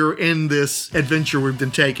earlier in this adventure we've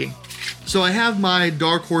been taking. So I have my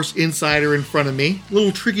Dark Horse Insider in front of me. A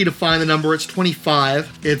little tricky to find the number. It's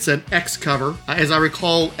 25. It's an X cover. As I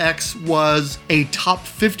recall, X was a top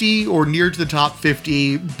 50 or near to the top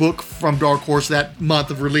 50 book from Dark Horse that month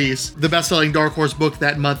of release. The best-selling Dark Horse book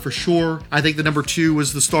that month for sure. I think the number 2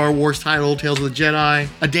 was the Star Wars title, Tales of the Jedi.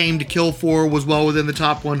 A Dame to Kill For was well within the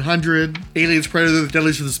top 100. Aliens, Predator, The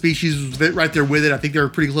Deadliest of the Species was right there with it. I think they were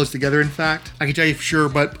pretty close together, in fact. I can tell you for sure,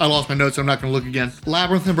 but I lost my notes, so I'm not going to look again.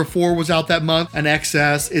 Labyrinth number 4 was out that month, an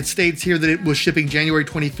XS. It states here that it was shipping January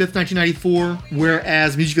 25th, 1994,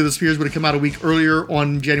 whereas Music of the Spheres would have come out a week earlier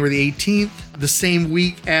on January the 18th. The same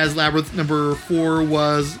week as Labyrinth number 4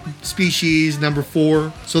 was Species number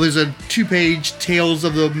 4. So there's a 2-page Tales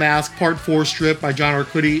of the Mask Part 4 strip by John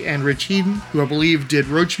Arcudi and Rich Heaton, who I believe did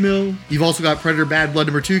Roachmill. You've also got Predator Bad Blood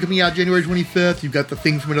number 2 coming out January 25th. You've got The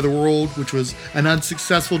Thing from Another World, which was an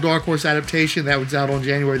unsuccessful Dark Horse adaptation. That was out on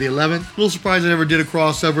January the 11th. A little surprised I never did a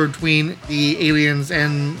crossover between the Aliens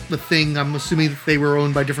and The Thing. I'm assuming that they were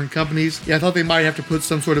owned by different companies. Yeah, I thought they might have to put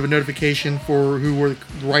some sort of a notification for who were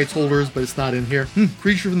the rights holders, but it's not in here.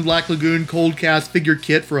 Creature from the Black Lagoon Cold Cast figure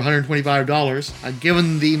kit for $125.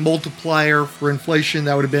 Given the multiplier for inflation,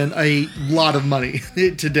 that would have been a lot of money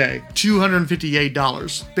today.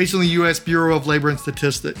 $258, based on the U.S. Bureau of Labor and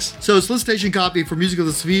Statistics. So solicitation copy for Music of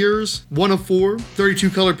the Spheres, 1 of 4, 32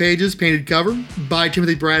 color pages, painted cover, by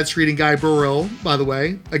Timothy Bradstreet and Guy Burrell, by the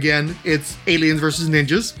way. Again, it's Aliens versus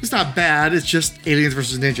Ninjas. It's not bad, it's just Aliens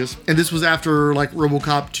versus Ninjas. And this was after like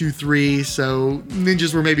RoboCop 2-3, so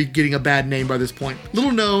ninjas were maybe getting a bad name by this point.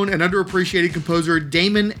 Little known and underappreciated composer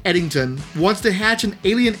Damon Eddington wants to hatch an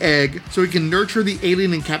alien egg so he can nurture the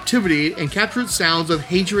alien in captivity and capture its sounds of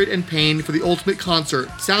hatred and pain for the ultimate concert.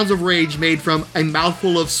 Sounds of rage made from a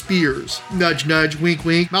mouthful of spears. Nudge, nudge, wink,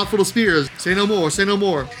 wink. Mouthful of spears. Say no more, say no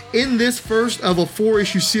more. In this first of a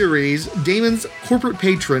 4-issue series, Damon's corporate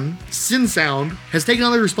patron, Sin Sound, has taken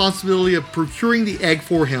on the responsibility of procuring the egg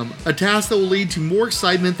for him, a task that will lead to more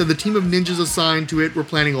excitement than the team of ninjas assigned to it were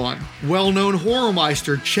planning on. Well-known horror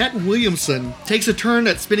meister Chet Williamson takes a turn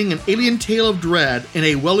at spinning an alien tale of dread in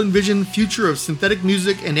a well-envisioned future of synthetic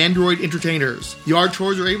music and android entertainers. The art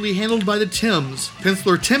chores are ably handled by the Tims,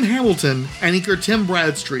 penciler Tim Hamilton and inker Tim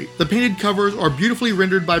Bradstreet. The painted covers are beautifully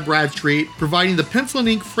rendered by Bradstreet, providing the pencil and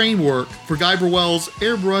ink framework for Guy Burrell's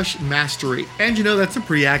airbrush mastery. And you know, that's a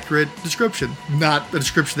pretty accurate description. Not a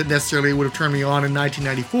description that necessarily would have turned me on in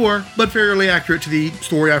 1994, but fairly accurate to the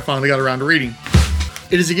story I finally got around to reading.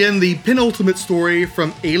 It is again the penultimate story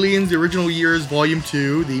from Aliens, the Original Years, Volume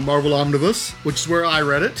 2, the Marvel Omnibus, which is where I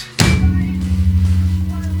read it.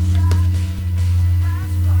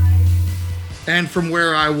 And from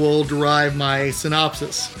where I will derive my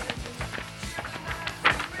synopsis.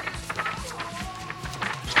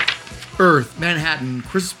 Earth, Manhattan,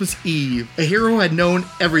 Christmas Eve. A hero had known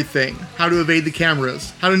everything. How to evade the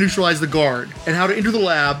cameras, how to neutralize the guard, and how to enter the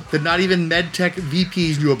lab that not even medtech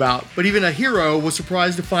VPs knew about. But even a hero was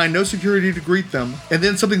surprised to find no security to greet them. And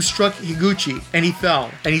then something struck Higuchi, and he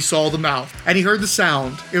fell, and he saw the mouth, and he heard the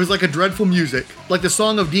sound. It was like a dreadful music, like the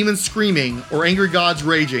song of demons screaming or angry gods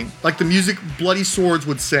raging, like the music bloody swords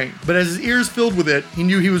would sing. But as his ears filled with it, he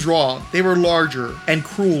knew he was wrong. They were larger and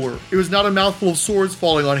crueler. It was not a mouthful of swords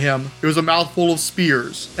falling on him. It was a mouthful of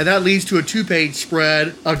spears. And that leads to a 2-page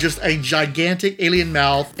spread of just a gigantic alien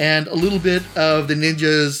mouth and a little bit of the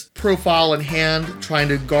ninja's profile and hand trying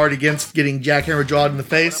to guard against getting jackhammer jawed in the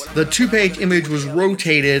face. The 2-page image was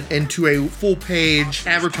rotated into a full-page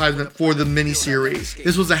advertisement for the miniseries.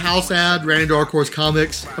 This was a house ad, ran in Dark Horse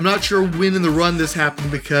Comics. I'm not sure when in the run this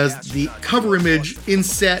happened because the cover image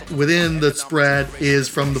inset within the spread is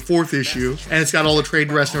from the 4th issue, and it's got all the trade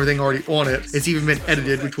dress and everything already on it. It's even been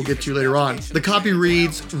edited, which we'll get to later on. The copy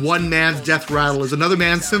reads, "One man's death rattle is another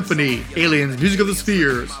man's symphony. Aliens, Music of the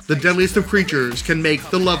Spheres, the deadliest of creatures can make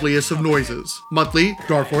the loveliest of noises." Monthly,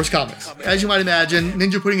 Dark Horse Comics. As you might imagine,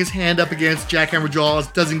 Ninja putting his hand up against jackhammer jaws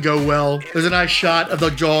doesn't go well. There's a nice shot of the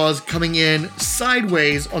jaws coming in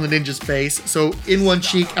sideways on the ninja's face, so in one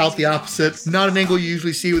cheek, out the opposite. Not an angle you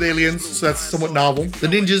usually see with aliens, so that's somewhat novel. The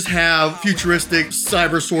ninjas have futuristic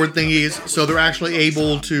cyber sword thingies, so they're actually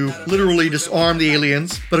able to literally disarm the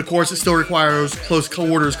aliens, but of course course, it still requires close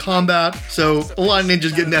quarters combat, so a lot of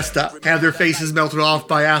ninjas get messed up, have their faces melted off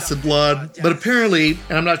by acid blood. But apparently,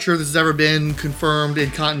 and I'm not sure if this has ever been confirmed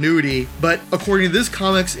in continuity, but according to this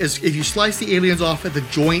comics, is if you slice the aliens off at the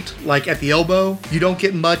joint, like at the elbow, you don't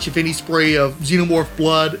get much, if any, spray of xenomorph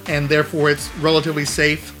blood, and therefore it's relatively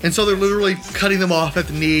safe. And so they're literally cutting them off at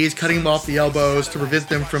the knees, cutting them off the elbows to prevent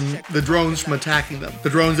them from the drones from attacking them. The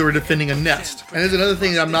drones that were defending a nest. And there's another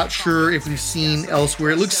thing that I'm not sure if we've seen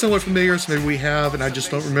elsewhere. It looks somewhat familiar, so maybe we have, and I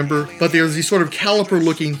just don't remember. But there's these sort of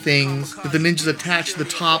caliper-looking things that the ninjas attach to the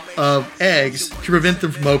top of eggs to prevent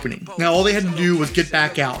them from opening. Now, all they had to do was get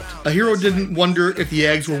back out. A hero didn't wonder if the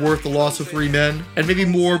eggs were worth the loss of 3 men, and maybe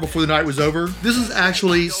more before the night was over. This is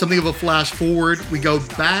actually something of a flash forward. We go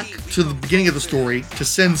back to the beginning of the story, to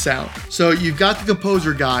Sin Sound. So you've got the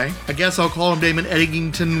composer guy. I guess I'll call him Damon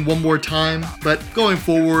Eddington one more time, but going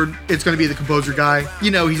forward, it's going to be the composer guy.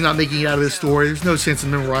 You know, he's not making it out of this story. There's no sense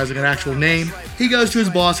in memorizing an actual name. He goes to his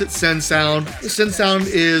boss at Sin Sound. Sin Sound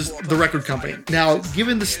is the record company. Now,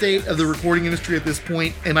 given the state of the recording industry at this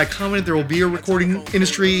point, am I confident there will be a recording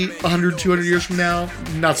industry 100, 200 years from now?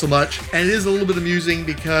 Not so much. And it is a little bit amusing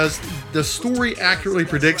because the story accurately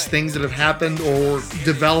predicts things that have happened or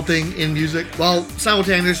developing in music, while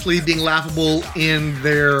simultaneously being laughable in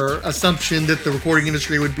their assumption that the recording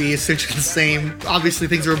industry would be essentially the same. Obviously,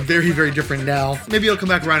 things are very, very different now. Maybe it'll come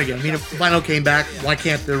back around again. I mean, if vinyl came back, why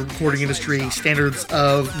can't the recording industry standards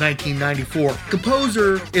of 1994?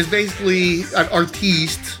 Composer is basically an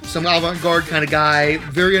artiste, some avant-garde kind of guy,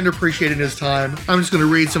 very underappreciated in his time. I'm just going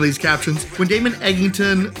to read some of these captions. When Damon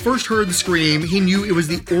Eddington first heard the scream, he knew it was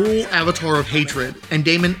the oral avatar of hatred, and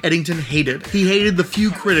Damon Eddington hated. He hated the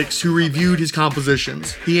few critics who reviewed his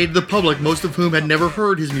compositions. He hated the public, most of whom had never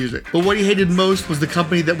heard his music. But what he hated most was the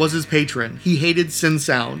company that was his patron. He hated Sin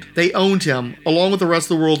Sound. They owned him, along with the rest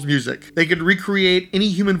of the world's music. They could recreate any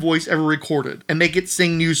human voice ever recorded and make it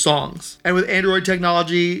sing new songs. And with Android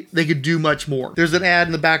technology, they could do much more. There's an ad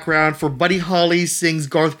in the background for Buddy Holly sings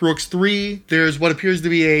Garth Brooks 3. There's what appears to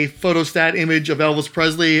be a photostat image of Elvis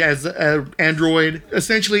Presley as an android.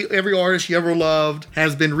 Essentially, every artist you ever loved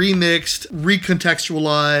has been remixed,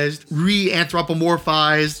 recontextualized,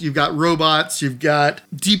 re-anthropomorphized. You've got robots, you've got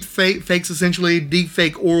deep fakes, essentially, deep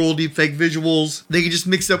fake oral, deep fake visuals. They can just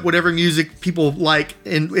mix up whatever music people like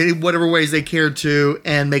in whatever ways they care to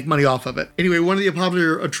and make money off of it. Anyway, one of the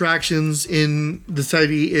popular attractions in the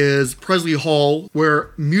city is Presley Hall,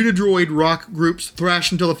 where Mutadroid rock groups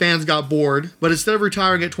thrashed until the fans got bored, but instead of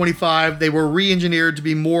retiring at 25, they were re-engineered to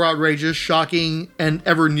be more outrageous, shocking, and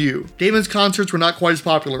ever new. Damon's concerts were not quite as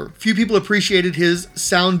popular. Few people appreciated his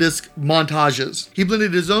sound disc montages. He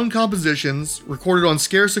blended his own compositions, recorded on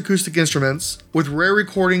scarce acoustic instruments, with rare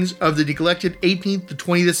recordings of the neglected 18th to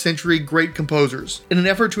 20th century great composers, in an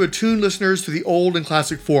effort to attune listeners to the old and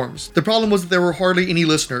classic forms. The problem was that there were hardly any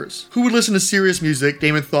listeners. Who would listen to serious music,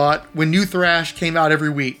 Damon thought, when new thrash came out every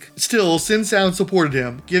week? Still, Sin Sound supported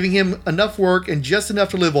him, giving him enough work and just enough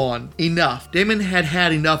to live on. Enough. Damon had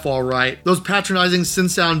had enough, all right. Those patronizing Sin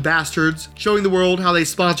Sound bastards, showing the world how they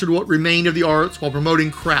sponsored what remained of the arts while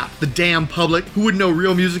promoting crap. The damn public, who wouldn't know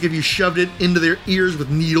real music if you shoved it into their ears with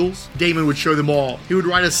needles? Damon would show them all. He would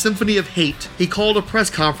write a symphony of hate. He called a press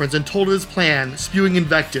conference and told his plan, spewing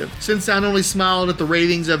invective. Sin Sound only smiled at the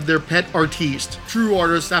ravings of their pet artiste. True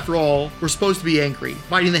artists, after all, were supposed to be angry,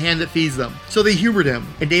 biting the hand that feeds them. So they humored him,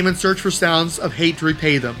 and Damon searched for sounds of hate to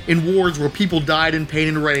repay them. In wars where people died in pain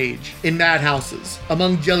and rage. In madhouses.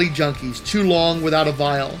 Among jelly junkies, too long without a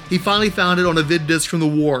vial. He finally found it on a vid disc from the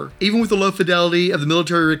war. Even with the low fidelity of the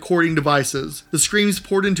military recording devices, the screams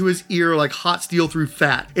poured into his ear like hot steel through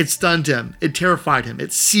fat. It stunned him. It terrified him.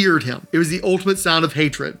 It seared him. It was the ultimate sound of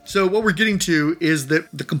hatred. So what we're getting to is that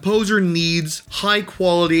the composer needs high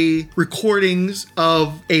quality recordings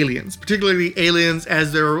of aliens, particularly aliens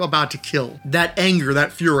as they're about to kill. That anger,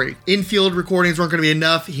 that fury. In-field recordings weren't going to be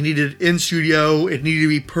enough. He needed it in studio. It needed to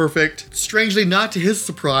be perfect. Strangely, not to his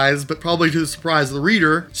surprise, but probably to the surprise of the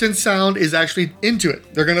reader, Sin Sound is actually into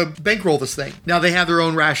it. They're going to bankroll this thing. Now, they have their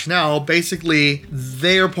own rationale. Basically,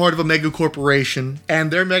 they are part of a mega corporation,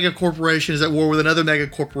 and their mega corporation is at war with another mega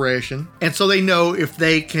corporation. And so they know if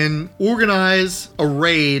they can organize a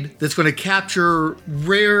raid that's going to capture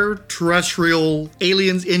rare terrestrial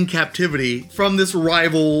aliens in captivity from this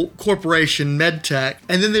rival corporation, MedTech,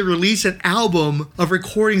 and then they release an album of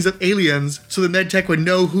recordings of aliens so that MedTech would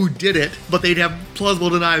know who did it, but they'd have plausible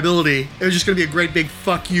deniability. It was just going to be a great big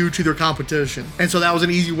fuck you to their competition. And so that was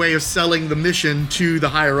an easy way of selling the mission to the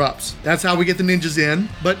higher ups. That's how we get the ninjas in.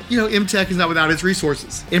 But, you know, MTech is not without its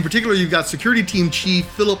resources. In particular, you've got security team chief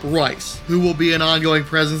Philip Rice, who will be an ongoing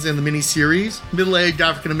presence in the miniseries. Middle-aged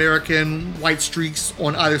African-American, white streaks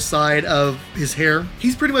on either side of his hair.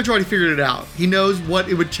 He's pretty much already figured it out. He knows what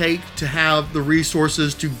it would take to have the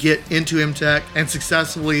resources to get into Imtech and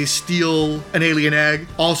successfully steal an alien egg.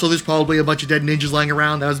 Also, there's probably a bunch of dead ninjas lying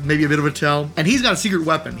around. That was maybe a bit of a tell. And he's got a secret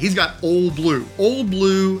weapon. He's got Old Blue. Old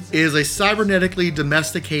Blue is a cybernetically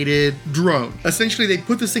domesticated drone. Essentially, they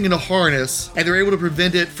put this thing in a harness and they're able to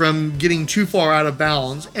prevent it from getting too far out of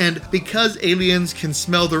bounds. And because aliens can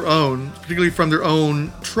smell their own, particularly from their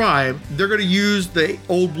own tribe, they're going to use the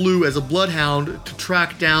Old Blue as a bloodhound to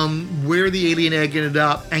track down where the alien egg ended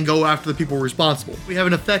up and go after the people responsible. We have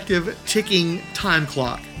an effective ticking time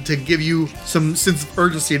clock to give you some sense of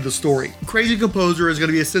urgency to the story. Crazy Composer is going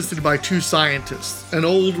to be assisted by 2 scientists, an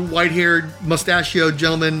old white-haired mustachioed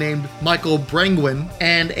gentleman named Michael Brangwyn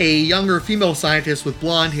and a younger female scientist with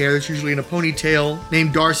blonde hair that's usually in a ponytail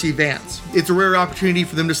named Darcy Vance. It's a rare opportunity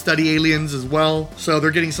for them to study aliens as well, so they're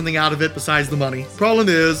getting something out of it besides the money. Problem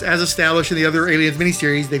is, as established in the other Aliens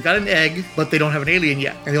miniseries, they've got an egg, but they don't have an alien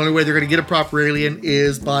yet. And the only way they're going to get a proper alien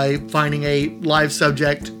is by finding a live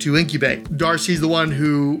subject to incubate. Darcy's the one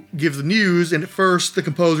who gives the news, and at first the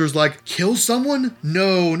composer's like, kill someone?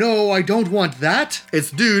 No, I don't want that. It's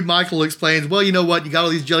dude, Michael explains, well, you know what? You got all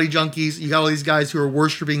these jelly junkies, you got all these guys who are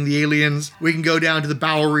worshiping the aliens. We can go down to the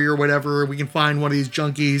Bowery or whatever, we can find one of these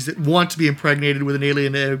junkies that want to be impregnated with an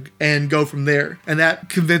alien egg and go from there. And that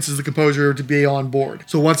convinces the composer to be on board.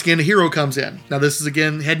 So once again, a hero comes in. Now this is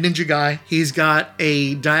again head ninja guy. He's got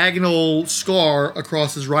a diagonal scar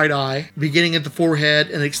across his right eye, beginning at the forehead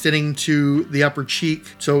and extending to the upper cheek.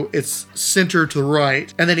 So it's center to the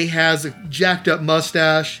right. And then he has a jacked up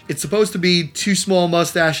mustache. It's supposed to be 2 small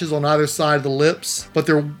mustaches on either side of the lips, but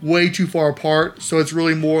they're way too far apart. So it's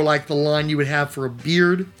really more like the line you would have for a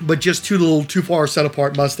beard, but just 2 little too far set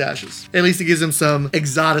apart mustaches. At least it gives him some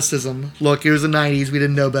exoticism. Look, it was the 90s. We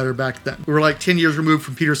didn't know better back then. We were like 10 years removed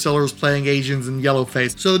from Peter Sellers playing Asians in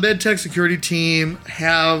Yellowface. So the MedTech security team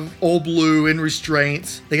have Old Blue in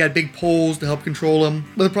restraints. They got big poles to help control him.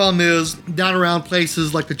 But the problem is, down around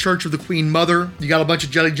places like the Church of the Queen Mother, you got a bunch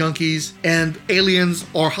of jelly junkies, and aliens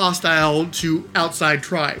are hostile to outside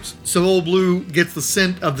tribes. So Old Blue gets the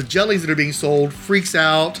scent of the jellies that are being sold, freaks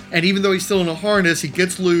out, and even though he's still in a harness, he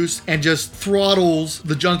gets loose and just throttles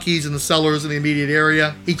the junkies and the sellers in the immediate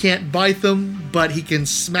area. He can't bite them, but he can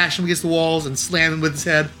smash them against the walls and slam them with his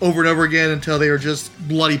head over and over again until they are just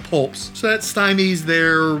bloody pulps. So that stymies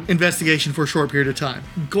their investigation for a short period of time.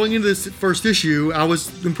 Going into this first issue, I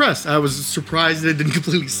was impressed. I was surprised that it didn't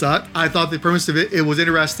completely suck. I thought the premise of it was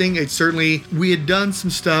interesting. It certainly, we had done some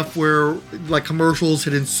stuff where like commercials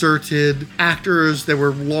had inserted actors that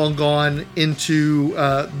were long gone into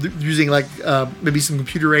using like maybe some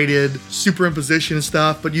computer-aided superimposition and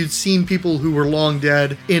stuff, but you'd seen people who were long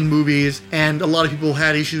dead in movies, and a lot of people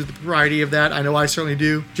had issues with the propriety of that. I know I certainly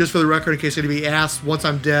do. Just for the record, in case anybody asks, once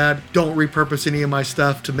I'm dead, don't repurpose any of my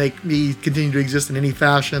stuff to make me continue to exist in any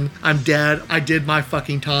fashion. I'm dead. I did my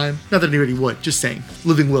fucking time. Not that anybody would, just saying.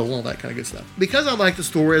 Living will and all that kind of good stuff. Because I like the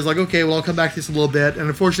story, I was like, okay, well, I'll come back to this in a little bit. And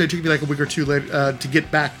unfortunately, it took me like a week or two later to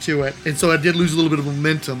get back to it. And so I did lose a little bit of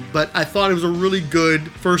momentum. But I thought it was a really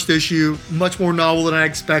good first issue. Much more novel than I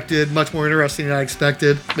expected. Much more interesting than I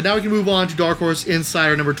expected. But now we can move on to Dark Horse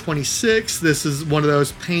Insider number 26. This is one of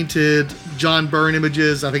those painted John Byrne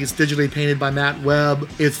images. I think it's digitally painted by Matt Webb.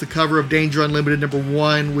 It's the cover of Danger Unlimited number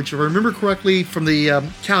 1, which if I remember correctly from the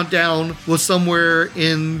countdown was somewhere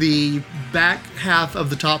in the back half of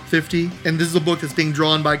the top 50. And this is a book that's being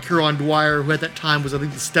drawn by Kieron Dwyer, who at that time was, I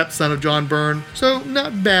think, the stepson of John Byrne. So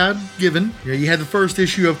not bad, given. You had the first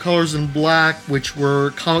issue of Colors in Black, which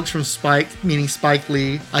were comics from Spike, meaning Spike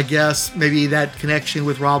Lee. I guess maybe that connection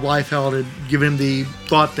with Rob Liefeld had given him the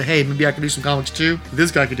thought that, hey, maybe I can do some comics too.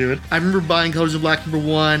 This guy could do it. I remember buying Colors in Black number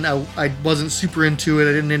 1. I wasn't super into it.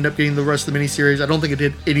 I didn't end up getting the rest of the miniseries. I don't think it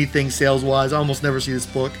did anything sales-wise. I almost never see this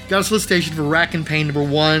book. Got a solicitation for Rack and Pain number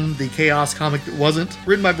 1, the Chaos comic that wasn't.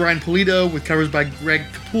 Written by Brian Pulido with covers by Greg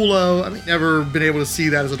Capullo. I've never been able to see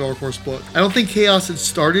that as a Dark Horse book. I don't think Chaos had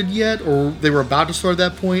started yet, or they were about to start at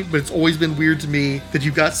that point, but it's always been weird to me that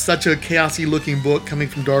you've got such a chaosy looking book coming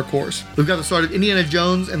from Dark Horse. We've got the start of Indiana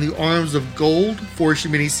Jones and the Arms of Gold, 4-issue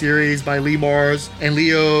miniseries by Lee Mars and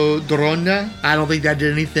Leo Dorona. I don't think that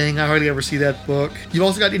did anything. I hardly ever see that book. You've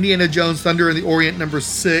also got Indiana Jones Thunder in the Orient number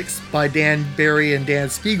 6 by Dan Barry and Dan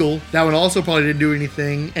Spiegel. That one also probably didn't do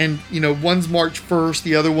anything. And, one's March 1st,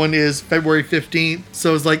 the other one is February 15th.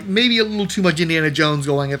 So feels like maybe a little too much Indiana Jones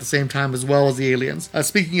going at the same time as well as the aliens.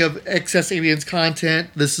 Speaking of excess aliens content,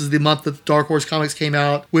 this is the month that Dark Horse Comics came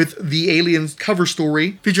out with the Aliens cover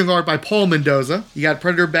story, featuring art by Paul Mendoza. You got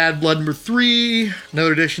Predator Bad Blood number 3,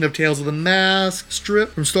 another edition of Tales of the Mask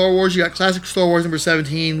strip. From Star Wars, you got Classic Star Wars number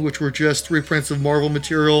 17, which were just reprints of Marvel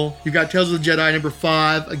material. You got Tales of the Jedi number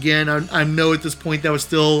 5. Again, I know at this point that was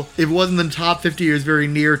still, if it wasn't in the top 50, it was very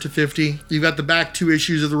near to 50. You've got the back 2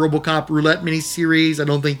 issues of the RoboCop Roulette miniseries. I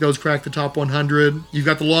don't think those cracked the top 100. You've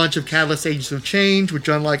got the launch of Catalyst Agents of Change, which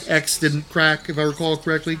unlike X didn't crack, if I recall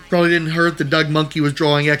correctly. Probably didn't hurt that Doug Monkey was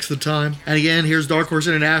drawing X at the time. And again, here's Dark Horse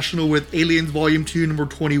International with Aliens Volume 2 number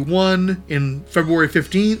 21 in February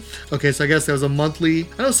 15th. Okay, so I guess that was a monthly.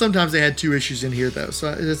 I know sometimes they had 2 issues in here though,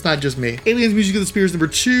 so it's not just me. Aliens Music of the Spears number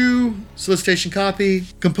 2, solicitation copy.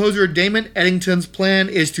 Composer Damon Eddington's plan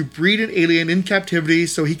is to breed an alien in captivity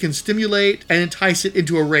so he can stimulate and entice it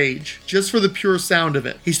into a rage, just for the pure sound of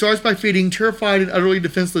it. He starts by feeding terrified and utterly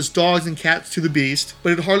defenseless dogs and cats to the beast,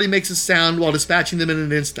 but it hardly makes a sound while dispatching them in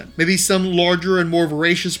an instant. Maybe some larger and more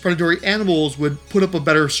voracious predatory animals would put up a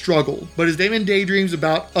better struggle. But as Damon daydreams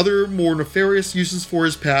about other more nefarious uses for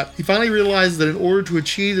his pet, he finally realizes that in order to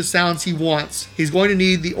achieve the sounds he wants, he's going to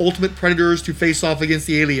need the ultimate predators to face off against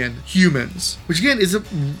the alien, humans. Which again is a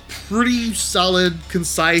pretty solid,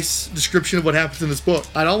 concise description of what happens in this book.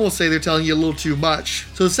 I'd almost say they're telling you a little too much.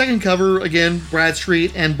 So the second cover, again,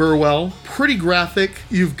 Bradstreet and Burwell. Pretty graphic.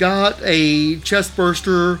 You've got a chest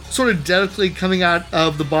burster sort of delicately coming out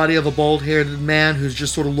of the body of a bald-haired man who's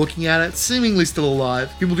just sort of looking at it, seemingly still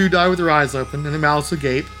alive. People do die with their eyes open and their mouths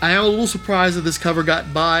agape. I am a little surprised that this cover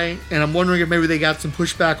got by, and I'm wondering if maybe they got some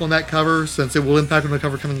pushback on that cover since it will impact on the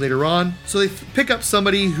cover coming later on. So they pick up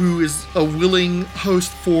somebody who is a willing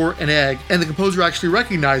host for an egg, and the composer actually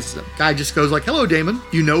recognizes him. Guy just goes like, "Hello, Damon.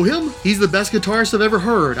 You know him? He's the best guitarist I've ever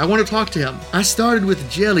heard. I want to talk to him. I started with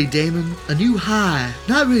jelly, Damon. A new high.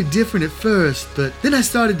 Not really different at first, but then I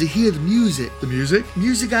started to hear the music." The music?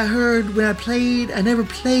 Music I heard when I played. I never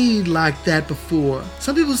played like that before.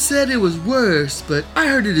 Some people said it was worse, but I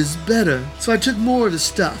heard it is better. So I took more of the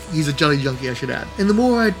stuff. He's a jelly junkie, I should add. And the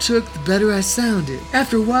more I took, the better I sounded.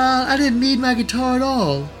 After a while, I didn't need my guitar at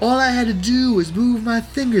all. All I had to do was move my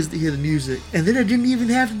fingers to hear the music. And then I didn't even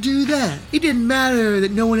have to do that. It didn't matter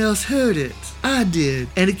that no one else heard it. I did,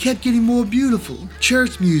 and it kept getting more beautiful.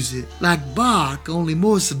 Church music, like Bach, only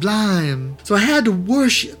more sublime. So I had to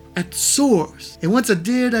worship at the source. And once I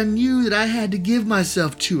did, I knew that I had to give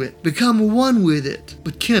myself to it, become one with it.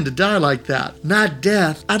 But Ken, to die like that, not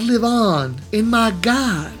death, I'd live on in my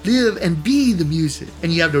God, live and be the music.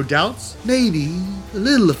 And you have no doubts? Maybe a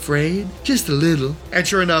little afraid, just a little. And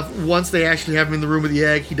sure enough, once they actually have him in the room with the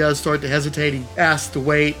egg, he does start to hesitate. He asks to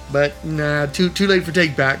wait, but nah, too late for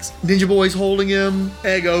takebacks. Ninja Boy's holding him,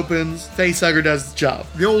 egg opens, facehugger does the job.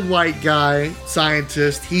 The old white guy,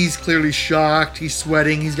 scientist, he's clearly shocked, he's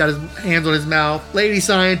sweating, he's got his hands on his mouth. Lady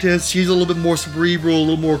scientist, she's a little bit more cerebral, a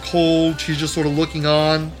little more cold, she's just sort of looking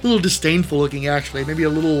on. A little disdainful looking actually, maybe a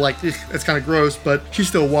little like, that's kind of gross, but she's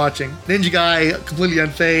still watching. Ninja guy, completely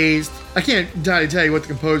unfazed. I can't entirely tell you what the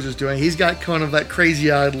composer's doing. He's got kind of that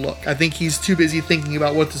crazy-eyed look. I think he's too busy thinking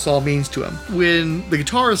about what this all means to him. When the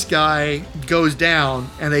guitarist guy goes down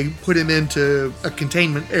and they put him into a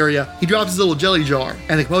containment area, he drops his little jelly jar.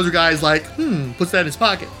 And the composer guy is like, puts that in his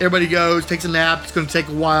pocket. Everybody goes, takes a nap. It's going to take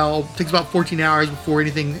a while. It takes about 14 hours before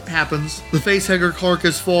anything happens. The facehugger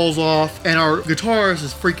carcass falls off, and our guitarist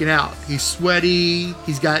is freaking out. He's sweaty.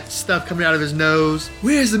 He's got stuff coming out of his nose.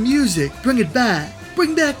 Where's the music? Bring it back.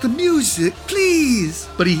 Bring back the music, please!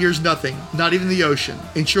 But he hears nothing, not even the ocean,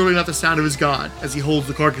 and surely not the sound of his god, as he holds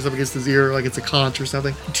the carcass up against his ear like it's a conch or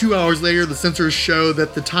something. 2 hours later, the sensors show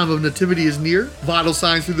that the time of nativity is near. Vital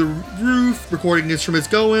signs through the roof, recording instruments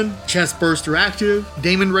going, chest burster active.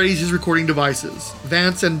 Damon readies his recording devices.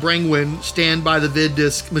 Vance and Brangwyn stand by the vid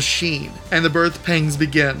disc machine, and the birth pangs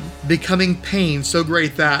begin, becoming pain so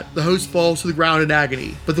great that the host falls to the ground in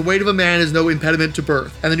agony. But the weight of a man is no impediment to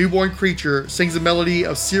birth, and the newborn creature sings a melody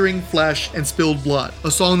of searing flesh and spilled blood,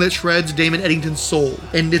 a song that shreds Damon Eddington's soul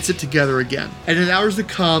and knits it together again. And in hours to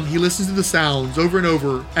come, he listens to the sounds over and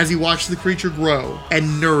over as he watches the creature grow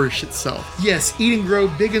and nourish itself. Yes, eat and grow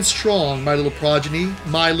big and strong, my little progeny,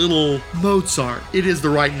 my little Mozart. It is the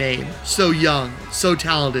right name. So young, so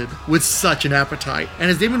talented, with such an appetite. And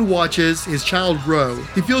as Damon watches his child grow,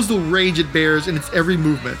 he feels the rage it bears in its every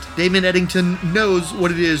movement. Damon Eddington knows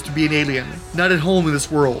what it is to be an alien, not at home in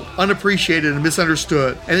this world, unappreciated and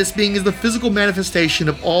misunderstood. And this being is the physical manifestation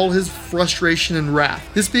of all his frustration and wrath.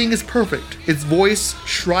 This being is perfect. Its voice,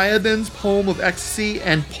 Scriabin's poem of ecstasy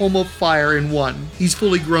and poem of fire in one. He's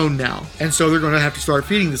fully grown now, and so they're going to have to start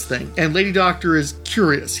feeding this thing. And Lady Doctor is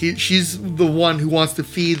curious. She's the one who wants to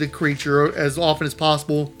feed the creature as often as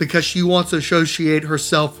possible because she wants to associate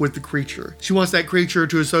herself with the creature. She wants that creature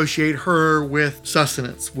to associate her with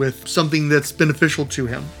sustenance, with something that's beneficial to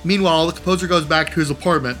him. Meanwhile, the composer goes back to his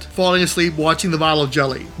apartment, falling asleep watching the vial of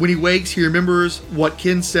jelly. When he wakes, he remembers what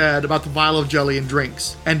Ken said about the vial of jelly and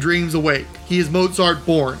drinks, and dreams awake. He is Mozart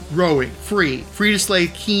born, growing, free to slay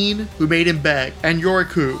Keen, who made him beg, and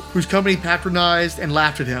Yoriku, whose company patronized and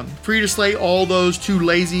laughed at him. Free to slay all those too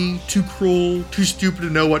lazy, too cruel, too stupid to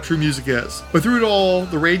know what true music is. But through it all,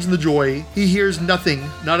 the rage and the joy, he hears nothing,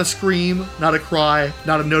 not a scream, not a cry,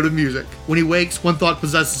 not a note of music. When he wakes, one thought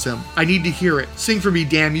possesses him. I need to hear it. Sing for me,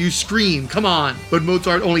 damn you, scream, come on. But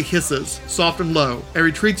Mozart only hisses, soft and low, and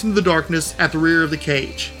retreats into the darkness at the rear of the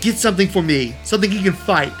cage. Get something for me, something he can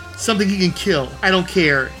fight. Something he can kill. I don't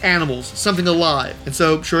care. Animals. Something alive. And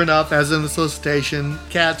so, sure enough, as in the solicitation,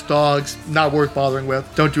 cats, dogs, not worth bothering with.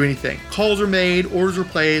 Don't do anything. Calls are made, orders are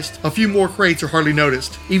placed. A few more crates are hardly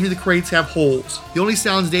noticed. Even the crates have holes. The only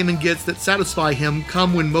sounds Damon gets that satisfy him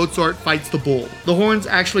come when Mozart fights the bull. The horns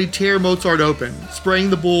actually tear Mozart open,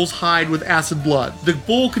 spraying the bull's hide with acid blood. The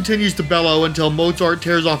bull continues to bellow until Mozart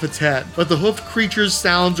tears off its head, but the hoofed creature's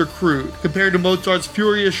sounds are crude compared to Mozart's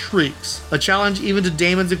furious shrieks, a challenge even to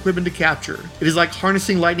Damon's equipment to capture. It is like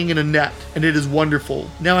harnessing lightning in a net, and it is wonderful.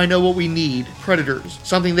 Now I know what we need. Predators.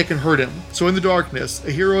 Something that can hurt him. So in the darkness,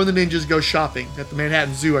 a hero and the ninjas go shopping, at the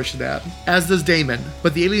Manhattan Zoo I should add. As does Damon,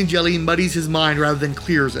 but the alien jelly muddies his mind rather than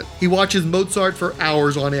clears it. He watches Mozart for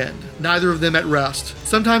hours on end, neither of them at rest.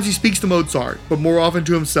 Sometimes he speaks to Mozart, but more often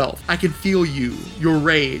to himself. I can feel you, your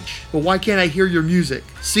rage, but why can't I hear your music?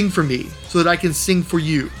 Sing for me, so that I can sing for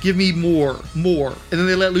you. Give me more. And then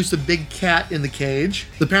they let loose a big cat in the cage.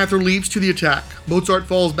 The panther leaps to the attack. Mozart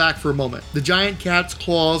falls back for a moment. The giant cat's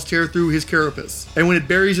claws tear through his carapace, and when it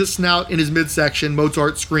buries its snout in his midsection,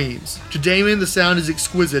 Mozart screams. To Damon, the sound is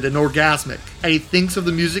exquisite and orgasmic, and he thinks of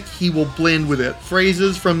the music he will blend with it.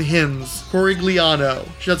 Phrases from hymns, Corigliano,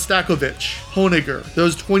 Shostakovich, Honegger,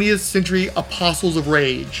 those 20th century apostles of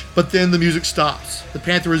rage. But then the music stops. The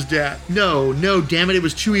panther is dead. No, damn it, it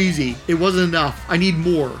was too easy. It wasn't enough. I need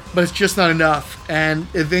more. But it's just not enough. And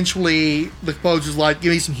eventually, the composer's like,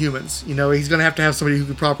 give me some humans. You know, he's going to have somebody who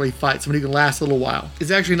can properly fight, somebody who can last a little while.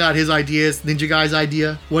 It's actually not his idea, it's the Ninja Guy's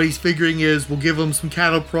idea. What he's figuring is, we'll give him some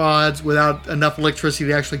cattle prods without enough electricity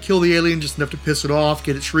to actually kill the alien, just enough to piss it off,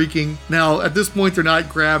 get it shrieking. Now, at this point, they're not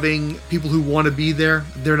grabbing people who want to be there.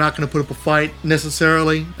 They're not going to put up a fight,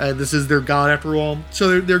 necessarily. This is their god, after all.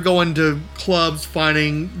 So they're going to clubs,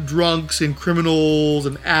 finding drunks and criminals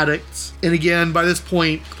and addicts. And again, by this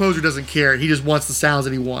point, composer doesn't care. He just wants the sounds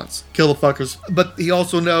that he wants. Kill the fuckers. But he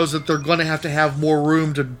also knows that they're going to have more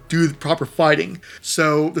room to do the proper fighting.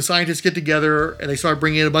 So the scientists get together and they start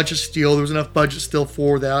bringing in a bunch of steel. There was enough budget still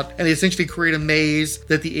for that. And they essentially create a maze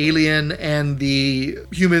that the alien and the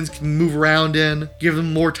humans can move around in, give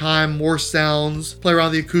them more time, more sounds, play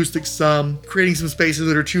around the acoustics some, creating some spaces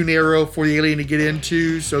that are too narrow for the alien to get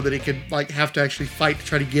into so that it could have to actually fight to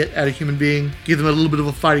try to get at a human being, give them a little bit of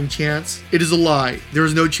a fighting chance. It is a lie. There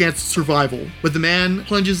is no chance of survival. But the man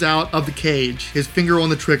plunges out of the cage, his finger on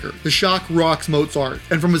the trigger. The shock rocks Mozart,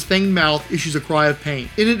 and from his fanged mouth issues a cry of pain.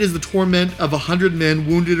 In it is the torment of 100 men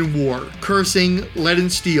wounded in war, cursing lead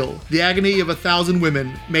and steel, the agony of 1,000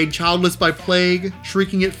 women made childless by plague,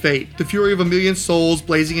 shrieking at fate, the fury of 1,000,000 souls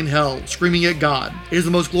blazing in hell, screaming at God. It is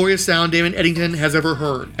the most glorious sound Damon Eddington has ever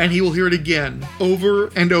heard, and he will hear it again,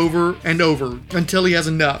 over and over and over, until he has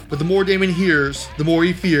enough. But the more Damon hears, the more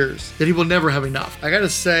he fears that he will never have enough. I gotta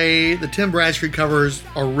say, the Tim Bradstreet covers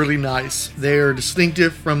are really nice. They're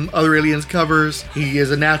distinctive from other Aliens covers. He is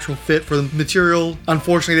a natural fit for the material.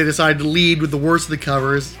 Unfortunately, they decided to lead with the worst of the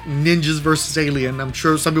covers, Ninjas vs. Alien. I'm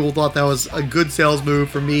sure some people thought that was a good sales move.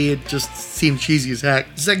 For me, it just seemed cheesy as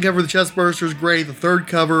heck. The second cover of the Chestburster is great. The third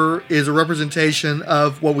cover is a representation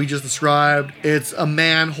of what we just described. It's a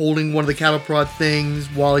man holding one of the cattle prod things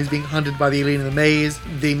while he's being hunted by the alien in the maze.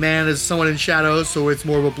 The man is somewhat in shadow, so so it's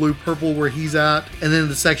more of a blue-purple where he's at. And then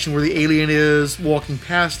the section where the alien is walking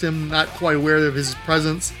past him, not quite aware of his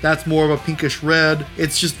presence, that's more of a pinkish red.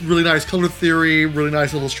 It's just really nice color theory, really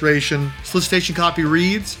nice illustration. Solicitation copy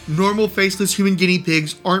reads, normal faceless human guinea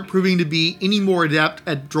pigs aren't proving to be any more adept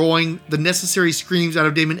at drawing the necessary screams out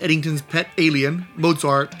of Damon Eddington's pet alien,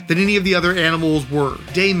 Mozart, than any of the other animals were.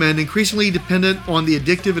 Damon, increasingly dependent on the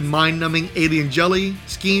addictive and mind-numbing alien jelly,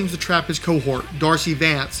 schemes to trap his cohort, Darcy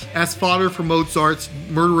Vance, as fodder for Mozart's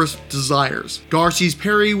murderous desires. Darcy's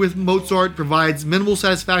parry with Mozart provides minimal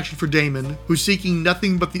satisfaction for Damon, who's seeking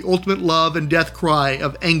nothing but the ultimate love and death cry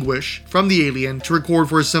of anguish from the alien to record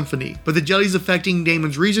for his symphony. But the jelly's affecting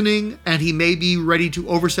Damon's reasoning, and he may be ready to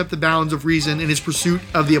overstep the bounds of reason in his pursuit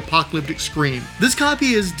of the apocalyptic scream. This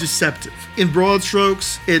copy is deceptive. In broad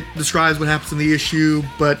strokes, it describes what happens in the issue,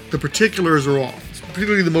 but the particulars are off,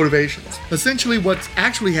 particularly the motivations. Essentially, what's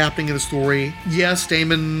actually happening in the story, yes,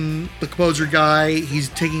 Damon, the composer guy, he's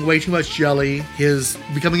taking way too much jelly, he's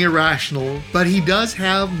becoming irrational, but he does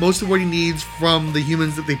have most of what he needs from the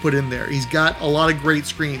humans that they put in there. He's got a lot of great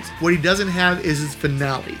screens. What he doesn't have is his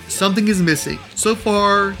finality. Something is missing. So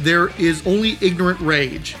far, there is only ignorant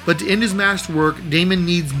rage, but to end his masterwork, Damon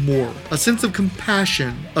needs more. A sense of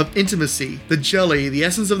compassion, of intimacy. The jelly, the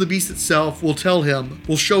essence of the beast itself, will show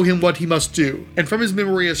him what he must do. And from his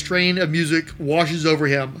memory, a strain of music washes over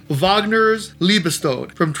him. Wagner's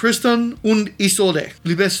Liebestod, from Tristan und Isolde.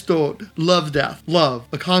 Liebestod, love, death. Love,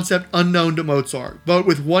 a concept unknown to Mozart. But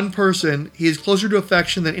with one person, he is closer to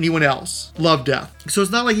affection than anyone else. Love, death. So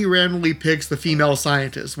it's not like he randomly picks the female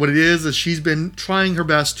scientist. What it is she's been trying her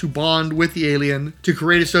best to bond with the alien, to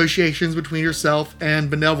create associations between herself and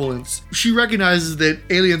benevolence. She recognizes that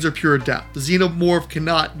aliens are pure death. The xenomorph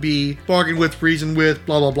cannot be bargained with, reasoned with,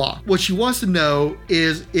 blah, blah, blah. What she wants to know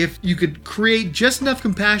is if you could create just enough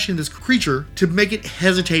compassion in this creature to make it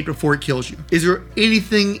hesitate before it kills you. Is there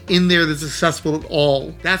anything in there that's accessible at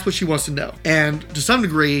all? That's what she wants to know. And to some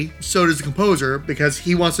degree, so does the composer, because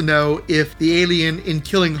he wants to know if the alien in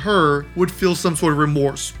killing her would feel some sort of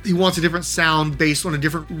remorse. He wants a different sound based on a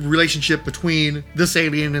different relationship between this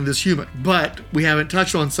alien and this human. But we haven't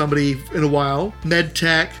touched on somebody in a while.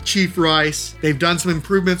 MedTech, Chief Rice, they've done some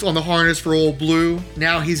improvements on the harness for Old Blue.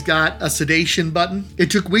 Now he's got a sedation button.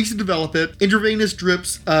 It took weeks to develop it. Intravenous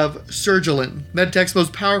drips of Sergilin, MedTech's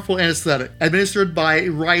most powerful anesthetic, administered by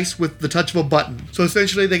Rice with the touch of a button. So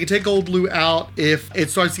essentially, they can take Old Blue out. If it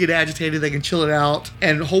starts to get agitated, they can chill it out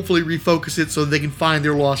and hopefully refocus it so they can find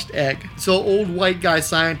their lost egg. So old white guy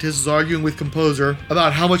scientist is arguing with composer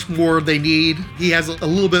about how much more they need. He has a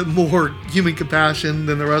little bit more human compassion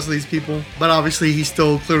than the rest of these people, but obviously he's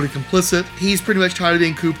still clearly complicit. He's pretty much tired of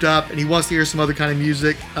being cooped up and he wants to hear some other kind of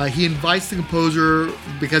music. He invites the composer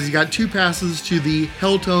because he got 2 passes to the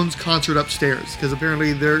Helltones concert upstairs, because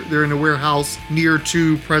apparently they're in a warehouse near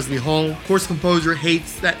to Presley Hall. Of course, the composer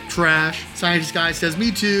hates that trash. Scientist guy says,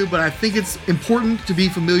 me too, but I think it's important to be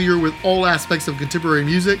familiar with all aspects of contemporary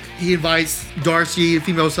music. He invites Darcy, a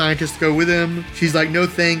female scientist, to go with him. She's like, no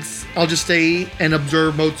thanks, I'll just stay and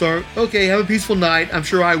observe Mozart. Okay, have a peaceful night. I'm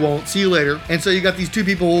sure I won't. See you later. And so you got these 2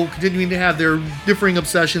 people continuing to have their differing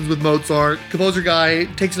obsessions with Mozart. Composer guy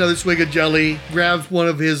takes another swig of jelly, grabs one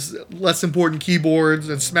of his less important keyboards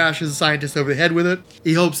and smashes the scientist over the head with it.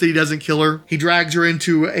 He hopes that he doesn't kill her. He drags her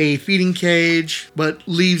into a feeding cage, but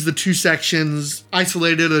leaves the 2 sections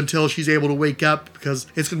isolated until she's able to wake up, because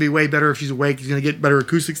it's going to be way better if she's awake. He's going to get better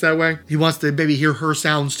acoustics that way. He wants to maybe hear her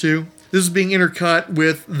sounds too. This is being intercut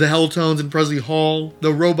with the Helltones in Presley Hall.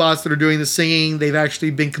 The robots that are doing the singing, they've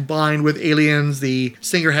actually been combined with aliens. The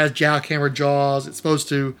singer has jackhammer jaws. It's supposed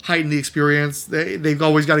to heighten the experience. They've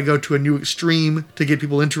always got to go to a new extreme to get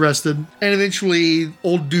people interested. And eventually,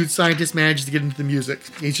 old dude scientist manages to get into the music.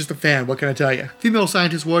 He's just a fan, what can I tell you? Female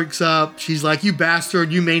scientist wakes up. She's like, you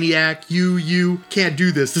bastard, you maniac, you can't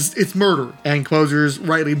do this. It's murder. And composer's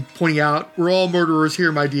rightly pointing out, we're all murderers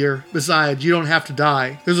here, my dear. Besides, you don't have to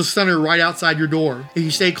die. There's a stunner right outside your door. If you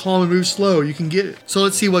stay calm and move slow, you can get it. So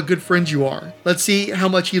let's see what good friends you are. Let's see how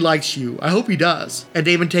much he likes you. I hope he does. And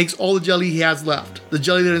Damon takes all the jelly he has left. The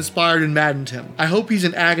jelly that inspired and maddened him. I hope he's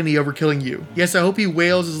in agony over killing you. Yes, I hope he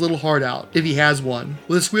wails his little heart out, if he has one.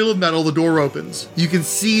 With a squeal of metal, the door opens. You can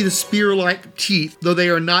see the spear-like teeth, though they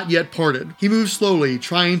are not yet parted. He moves slowly,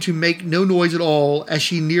 trying to make no noise at all as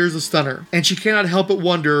she nears the stunner. And she cannot help but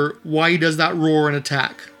wonder why he does not roar and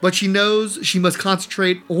attack. But she knows she must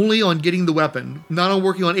concentrate only on getting the weapon, not on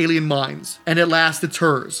working on alien minds. And at last, it's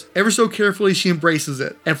hers. Ever so carefully, she embraces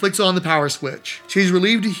it and flicks on the power switch. She's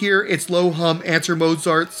relieved to hear its low hum answer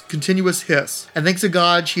Mozart's continuous hiss, and thanks to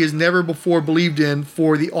God she has never before believed in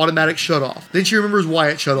for the automatic shutoff. Then she remembers why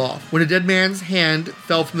it shut off. When a dead man's hand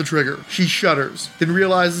fell from the trigger, she shudders, then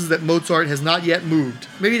realizes that Mozart has not yet moved.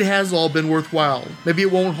 Maybe it has all been worthwhile. Maybe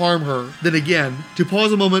it won't harm her. Then again, to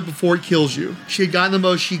pause a moment before it kills you. She had gotten the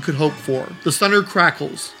most she could hope for. The thunder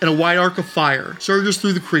crackles, and a wide arc of fire surges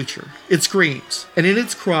through the creature. It screams, and in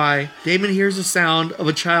its cry, Damon hears the sound of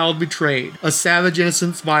a child betrayed, a savage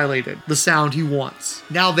innocence violated, the sound he wants.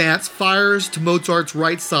 Now Vance fires to Mozart's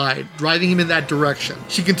right side, driving him in that direction.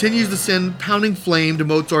 She continues to send pounding flame to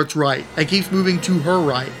Mozart's right, and keeps moving to her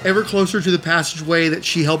right, ever closer to the passageway that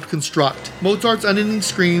she helped construct. Mozart's unending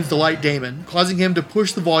screams delight Damon, causing him to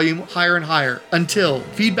push the volume higher and higher, until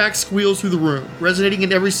feedback squeals through the room, resonating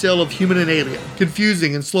in every cell of human and alien,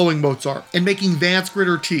 confusing and slowing Mozart, and making Vance grit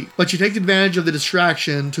her teeth. But she takes advantage of the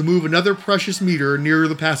distraction to move another precious meter nearer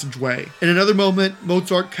the passageway. In another moment,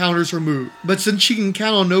 Mozart counters her move. But since she can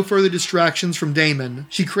count on no further distractions from Damon,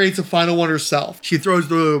 she creates a final one herself. She throws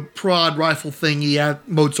the prod rifle thingy at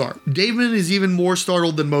Mozart. Damon is even more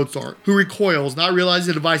startled than Mozart, who recoils, not realizing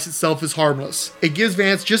the device itself is harmless. It gives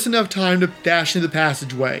Vance just enough time to dash into the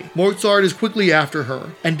passageway. Mozart is quickly after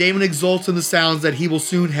her, and Damon exults in the sounds that he will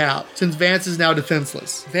soon have, since Vance is now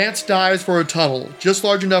defenseless. Vance dives for a tunnel, just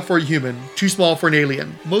large enough for a human, too small for an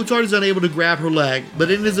alien. Mozart is unable to grab her leg,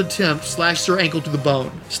 but in his attempt, slashes her ankle to the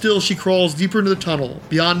bone. Still, she crawls deeper into the tunnel,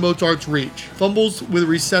 beyond Mozart's reach, fumbles with a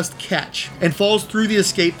recessed catch, and falls through the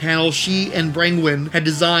escape panel she and Brangwyn had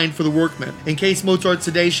designed for the workmen, in case Mozart's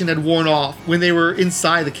sedation had worn off when they were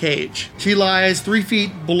inside the cage. She lies 3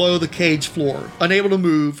 feet below the cage floor, unable to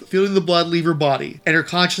move, feeling the blood leave her body, and her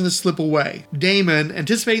consciousness slip away. Damon,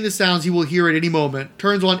 anticipating the sounds he will hear at any moment,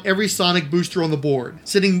 turns on every sonic booster on the board,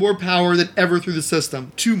 sending more power than ever through the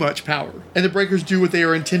system. Too much power. And the breakers do what they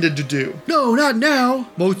are intended to do. No, not now!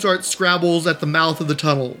 Mozart scrabbles at the mouth of the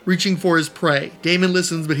tunnel, reaching for his prey. Damon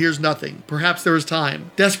listens but hears nothing. Perhaps there is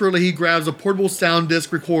time. Desperately, he grabs a portable sound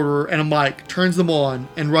disc recorder and a mic, turns them on,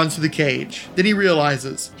 and runs to the cage. Then he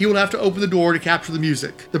realizes he will have to open the door to capture the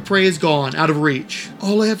music. The prey is gone, out of reach.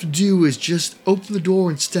 All I have to do is just open the door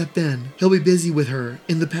and step in. He'll be busy with her,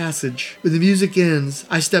 in the passage. When the music ends,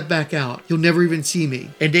 I step back out. He'll never even see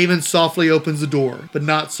me. And Damon softly opens the door, but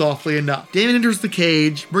not softly enough. Damon enters the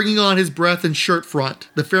cage, bringing on his breath and shirt front,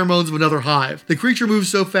 the pheromones of another hive. The creature moves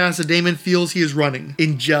so fast that Damon feels he is running,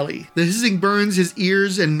 in jelly. The hissing burns his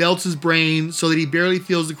ears and melts his brain so that he barely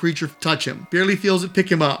feels the creature touch him, barely feels it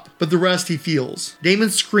pick him up, but the rest he feels. Damon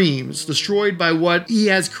screams, destroyed by what he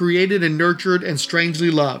has created and nurtured and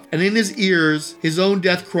strangely loved. And in his ears, his own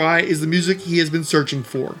death cry is the music he has been searching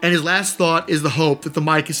for. And his last thought is the hope that the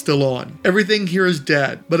mic is still on. Everything here is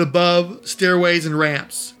dead, but above, stairways and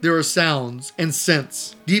ramps, there are sounds and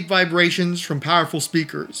scents. Deep vibrations from powerful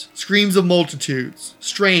speakers, screams of multitudes,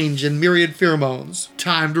 strange and myriad pheromones.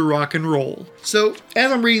 Time to rock and roll. So,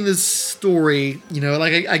 as I'm reading this story,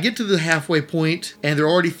 I get to the halfway point, and they're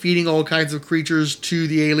already feeding all kinds of creatures to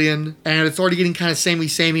the alien, and it's already getting kind of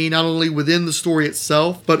samey, not only within the story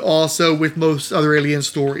itself, but also with most other alien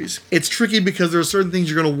stories. It's tricky because there are certain things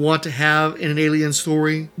you're going to want to have in an alien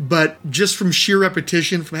story, but just from sheer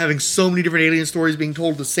repetition, from having so many different alien stories being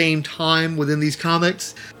told at the same time within these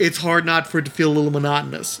comics, it's hard not for it to feel a little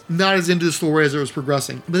monotonous. Not as into the story as it was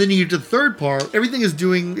progressing. But then you get to the third part, everything is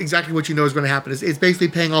doing exactly what you know is going to happen. It's basically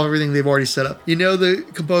paying off everything they've already set up. You know the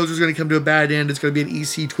composer's going to come to a bad end. It's going to be an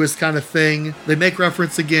EC twist kind of thing. They make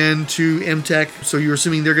reference again to MTech, so you're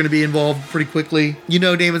assuming they're going to be involved pretty quickly. You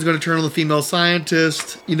know Damon's going to turn on the female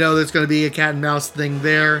scientist. You know there's going to be a cat and mouse thing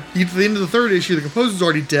there. You get to the end of the third issue, the composer's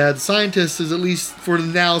already dead. The scientist is at least for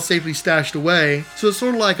now safely stashed away. So it's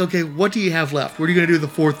sort of like, okay, what do you have left? What are you going to do with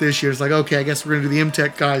the fourth issue? It's like, okay, I guess we're going to do the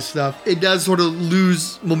MTech guys stuff. It does sort of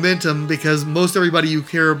lose momentum because most everybody you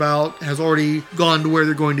care about has already gone to where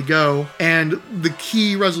they're going to go, and the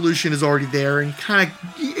key resolution is already there, and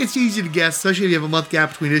it's easy to guess, especially if you have a month gap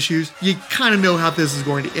between issues. You kind of know how this is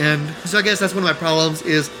going to end. So I guess that's one of my problems,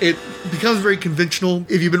 is it becomes very conventional.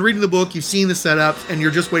 If you've been reading the book, you've seen the setups, and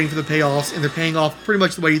you're just waiting for the payoffs, and they're paying off pretty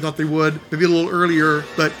much the way you thought they would, maybe a little earlier,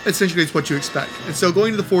 but essentially it's what you expect. And so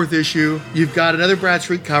going to the fourth issue, you've got another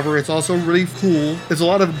Bradstreet cover. It's also really cool. There's a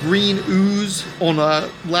lot of green ooze on a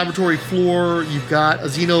laboratory floor. You've got a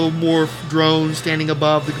xenomorph drone standing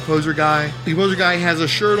above the composer guy. The composer guy has a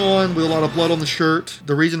shirt on with a lot of blood on the shirt.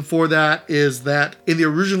 The reason reason for that is that in the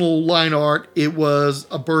original line art, it was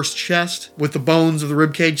a burst chest with the bones of the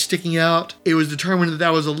ribcage sticking out. It was determined that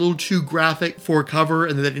that was a little too graphic for a cover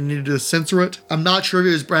and that it needed to censor it. I'm not sure if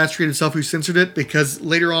it was Bradstreet himself who censored it, because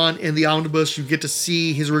later on in the omnibus, you get to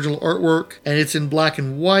see his original artwork, and it's in black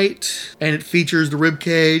and white, and it features the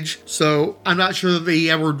ribcage. So I'm not sure that they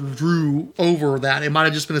ever drew over that. It might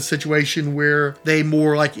have just been a situation where they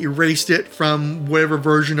more like erased it from whatever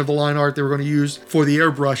version of the line art they were going to use for the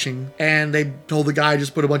airbrushing, and they told the guy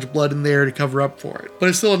just put a bunch of blood in there to cover up for it. But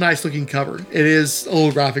it's still a nice looking cover. It is a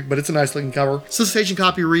little graphic, but it's a nice looking cover. Solicitation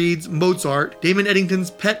copy reads, Mozart, Damon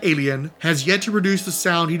Eddington's pet alien, has yet to produce the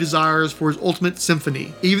sound he desires for his ultimate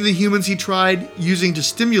symphony. Even the humans he tried using to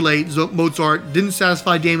stimulate Mozart didn't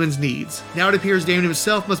satisfy Damon's needs. Now it appears Damon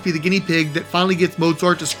himself must be the guinea pig that finally gets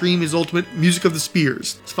Mozart to scream his ultimate music of the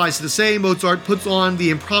spears. Suffice it to say, Mozart puts on the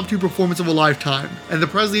impromptu performance of a lifetime, and the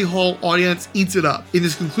Presley Hall audience eats it up in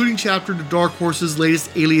this concluding chapter to Dark Horse's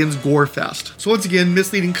latest Aliens Gore Fest. So once again,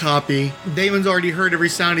 misleading copy. Damon's already heard every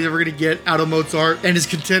sound he's ever going to get out of Mozart, and is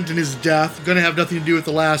content in his death. Going to have nothing to do with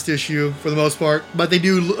the last issue for the most part, but they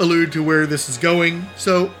do allude to where this is going.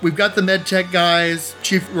 So we've got the MedTech guys,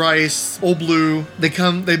 Chief Rice, Old Blue.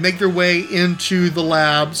 They make their way into the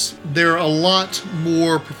labs. They're a lot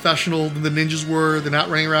more professional than the ninjas were. They're not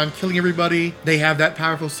running around killing everybody. They have that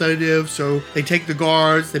powerful sedative, so they take the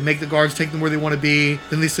guards, they make the guards take them where they want to be,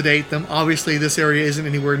 then they sedate them. Obviously, this area isn't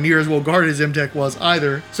anywhere near as well guarded as MTech was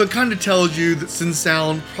either. So it kind of tells you that Sin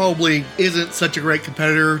Sound probably isn't such a great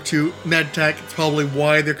competitor to MedTech. It's probably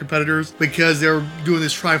why they're competitors, because they're doing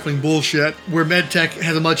this trifling bullshit where MedTech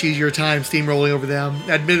has a much easier time steamrolling over them.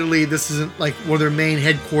 Admittedly, this isn't like one of their main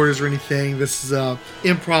headquarters or anything. This is a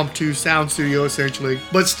impromptu sound studio essentially,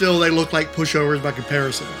 but still they look like pushovers by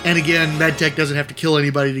comparison. And again, MedTech doesn't have to kill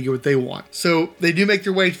anybody to get what they want. So they do make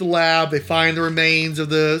their way to the lab. They find the remains of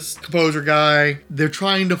the composer guy. They're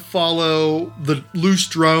trying to follow the loose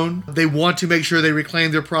drone. They want to make sure they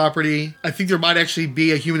reclaim their property. I think there might actually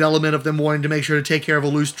be a human element of them wanting to make sure to take care of a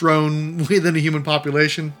loose drone within a human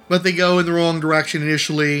population, but they go in the wrong direction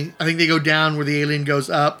initially. I think they go down where the alien goes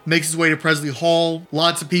up, makes his way to Presley Hall.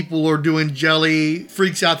 Lots of people are doing jelly,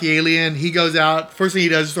 freaks out the alien. He goes out. First thing he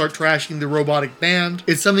does is start trashing the robotic band.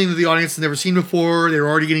 It's something that the audience has never seen before. They were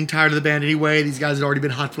already getting tired of the band anyway. These guys had already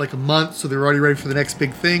been hot for like a month, so they're already ready for the next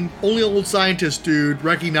big thing. Only old scientist dude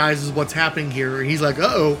recognizes what's happening here, and he's like,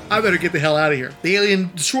 uh-oh, I better get the hell out of here. The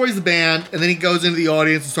alien destroys the band, and then he goes into the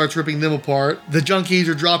audience and starts ripping them apart. The junkies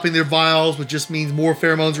are dropping their vials, which just means more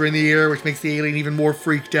pheromones are in the air, which makes the alien even more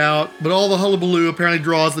freaked out. But all the hullabaloo apparently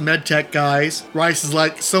draws the MedTech guys. Rice is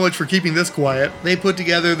like, so much for keeping this quiet. They put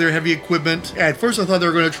together their heavy equipment. At first I thought they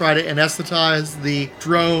were going to try to anesthetize the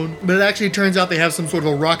drone, but it actually turns out they have some sort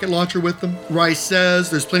of a rocket launcher with them. Rice says,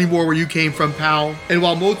 there's plenty more where you came from, pal. And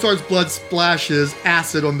while Mozart's blood splashes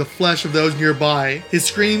acid on the flesh of those nearby, his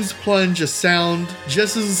screams plunge a sound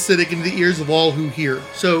just as acidic into the ears of all who hear.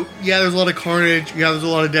 So yeah, there's a lot of carnage. Yeah, there's a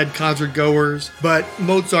lot of dead concert goers, but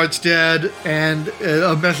Mozart's dead, and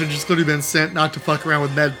a message has clearly been sent not to fuck around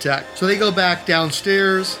with MedTech. So they go back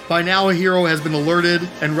downstairs. By now, a hero has been alerted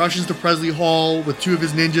and rushes to Presley Hall with two of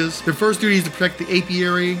his ninjas. Their first duty is to protect the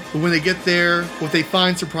apiary, but when they get there, what they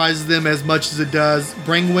find surprises them as much as it does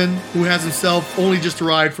Brengwin, who has himself only just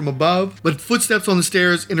arrived from above. But footsteps on the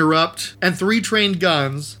stairs interrupt, and 3 trained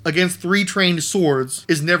guns against 3 trained swords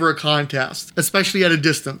is never a contest, especially at a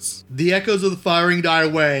distance. The echoes of the firing die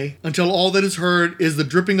away until all that is heard is the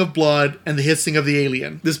dripping of blood and the hissing of the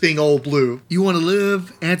alien, this being Old Blue. You want to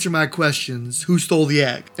live? Answer my questions. Who stole the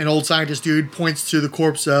egg? An old scientist dude points to the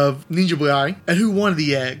corpse of Ninja Guy. And who wanted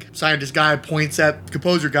the egg? Scientist guy points at the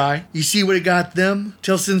composer guy. You see what it got them?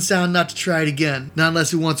 Tell Sin Sound not to try it again, not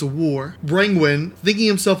unless he wants a war. Brengwin, thinking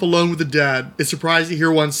himself alone with the dead, is surprised to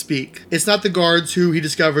hear one speak. It's not the guards who he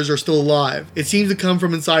discovers are still alive. It seems to come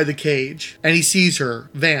from inside the cage. And he sees her,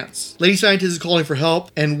 Vance. Lady Scientist is calling for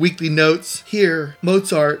help, and weakly notes, here,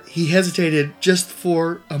 Mozart, he hesitated just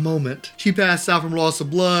for a moment. She passed out from loss of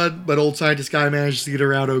blood, but old scientist guy manages to get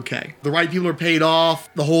her out okay. The right people are paid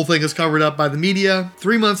off. The whole thing is covered up by the media.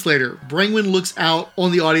 3 months later, Brengwin looks out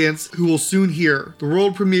on the audience who will soon hear the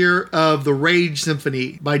world premiere of The Rage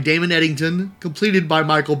Symphony by Damon Eddington, completed by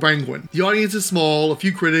Michael Brengwin. The audience is small, a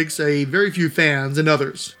few critics, a very few fans, and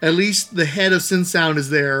others. At least the head of Sin Sound is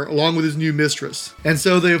there, along with his new mistress. And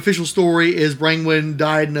so the official story is Brengwin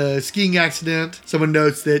died in a skiing accident. Someone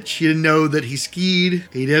notes that she didn't know that he skied.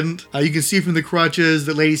 He didn't. You can see from the crutches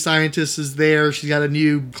that Lady Scientist is there. She's got a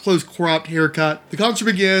new close cropped haircut. The concert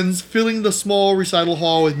begins, filling the small recital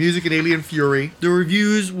hall with music and alien fury. The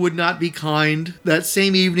reviews would not be kind. That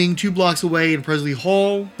same evening, 2 blocks away in Presley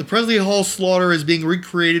Hall, the Presley Hall slaughter is being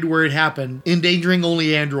recreated where it happened, endangering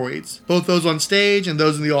only androids, both those on stage and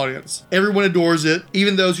those in the audience. Everyone adores it,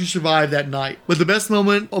 even those who survived that night. But the best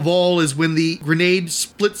moment of all is when the grenade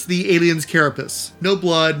splits the alien's carapace. No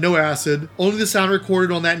blood, no acid, only the sound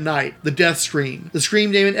recorded on that night, the death scream. The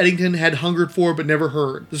scream Damon Eddington had hungered for but never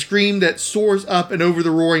heard. The scream that soars up and over the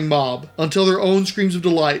roaring mob, until their own screams of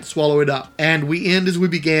delight swallow it up. And we end as we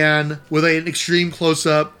began, with an extreme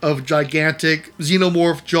close-up of gigantic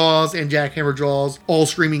xenomorph jaws and jackhammer jaws all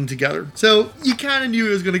screaming together. So you kind of knew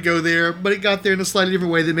it was going to go there, but it got there in a slightly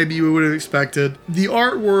different way than maybe you would have expected. The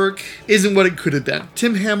artwork isn't what it could have been.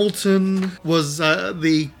 Tim Hamilton was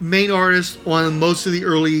the main artist on most of the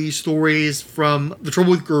early stories from The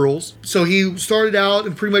Trouble with Girls. So he started out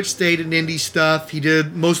and pretty much stayed in indie stuff. He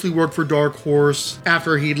did mostly work for Dark Horse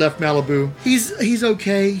after he left Malibu. He's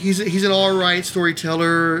okay. He's an alright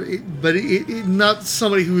storyteller, but not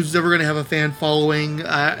somebody who's ever going to have a fan following.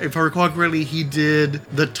 If I recall correctly, he did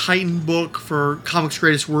the Titan book for Comics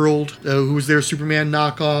Greatest World, who was their Superman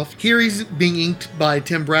knockoff. Here he's being inked by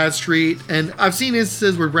Tim Bradstreet, and I've seen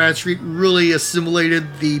instances where Bradstreet really assimilated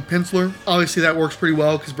the penciler. Obviously that works pretty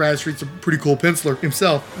well because Bradstreet's a pretty cool penciler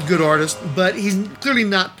himself, good artist, but he's clearly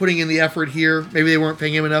not putting in the effort here. Maybe they weren't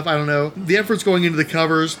paying him enough, I don't know. The effort's going into the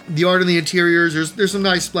covers, the art in the interiors, there's some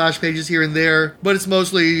nice splash pages here and there, but it's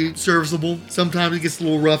mostly serviceable. Sometimes it gets a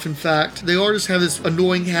little rough, in fact. The artists have this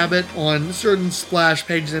annoying habit on certain splash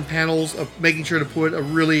pages and panels of making sure to put a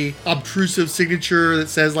really obtrusive signature that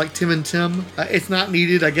says like Tim and Tim. It's not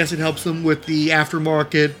needed. I guess it helps them with the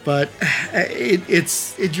aftermarket, but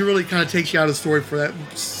it really kind of takes you out of the story for that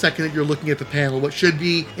second that you're looking at the panel. What should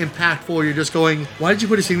be impactful, you're just going, why did you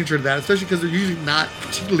put a signature to that? Especially because they're usually not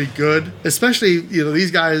particularly good. Especially,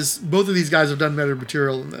 these guys, both of these guys have done better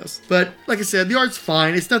material than this. But like I said, the art's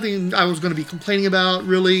fine. It's nothing I was going to be complaining about,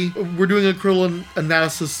 really. We're doing a Krillin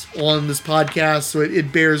analysis on this podcast, so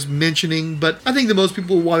it bears mentioning, but I think that most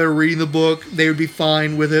people, while they're reading the book, they would be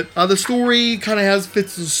fine with it. The story kind of has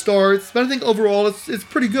fits and starts, but I think overall it's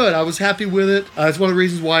pretty good. I was happy with it. It's one of the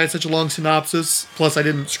reasons why it's such a long synopsis. Plus, I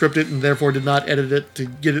didn't script it and therefore did not edit it to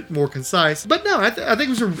get it more concise. But no, I think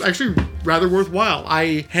it was actually rather worthwhile.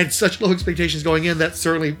 I had such low expectations going in that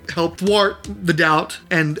certainly helped thwart the doubt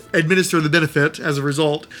and administer the benefit as a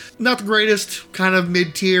result. Not the greatest, kind of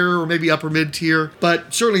mid-tier or maybe upper mid-tier,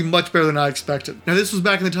 but certainly much better than I expected. Now, this was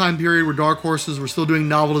back in the time period where Dark Horses were still doing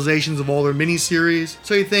novelizations of all their miniseries.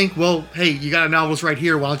 So you think, well, hey, you got a novelist right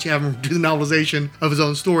here. Why don't you have him do the novelization of his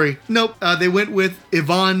own story? Nope. They went with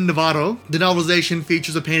Ivan Navarro. The novelization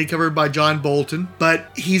features a painted cover by John Bolton, but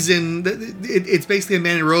it's basically a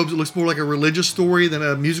man in robes. It looks more like a religious story than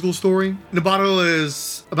a musical story. Navarro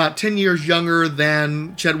is about 10 years younger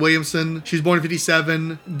than Chet Williamson. She's born in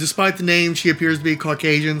 1957. Despite the name, she appears to be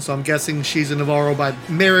Caucasian, so I'm guessing she's a Navarro by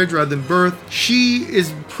marriage rather than birth. She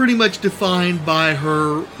is pretty much defined by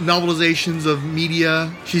her novelizations of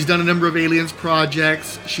media. She's done a number of Aliens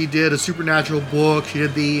projects. She did a Supernatural book. She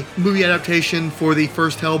did the movie adaptation for the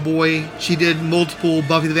first Hellboy. She did multiple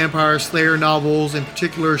Buffy the Vampire Slayer novels. In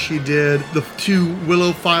particular, she did the 2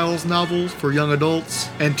 Willow Files novels for young adults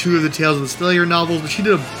and 2 of the Tales of the Slayer novels. But she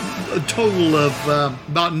did a total of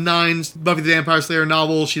about 9 Buffy the Vampire Slayer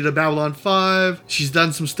novels. She did a Babylon 5. She's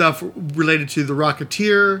done some stuff related to The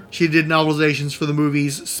Rocketeer. She did novelizations for the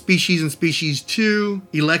movies Species and Species 2,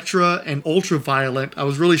 Elektra, and Ultraviolet. I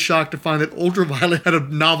was really shocked to find that Ultraviolet had a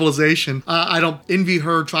novelization. I don't envy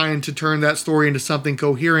her trying to turn that story into something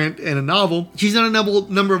coherent in a novel. She's done a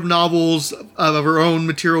number of novels of her own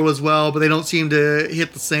material as well, but they don't seem to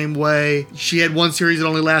hit the same way. She had one series that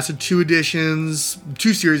only lasted 2 editions,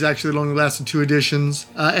 2 series actually that only lasted 2 editions,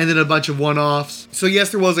 and then a bunch of one-offs. So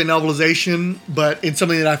yes, there was a novelization, but in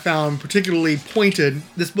something that I found particularly pointed,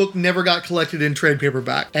 this book never got collected in trade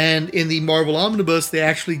paperback. And in the Marvel Omnibus, they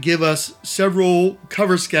actually give us several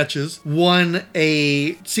cover sketches. One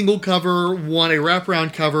a single cover, one a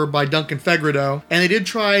wraparound cover by Duncan Fegredo. And they did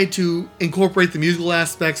try to incorporate the musical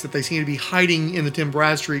aspects that they seem to be hiding in the Tim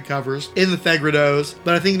Bradstreet covers in the Fegredos.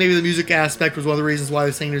 But I think maybe the music aspect was one of the reasons why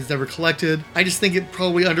this thing was never collected. I just think it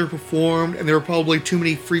probably underperformed, and there were probably too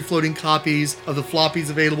many free-floating copies of the floppies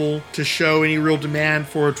available to show any real demand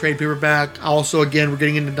for a trade paperback. Also, again, we're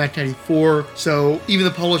getting into 1994, so even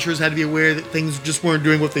the publishers had to be aware that things just weren't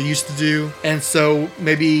doing what they used to do, and so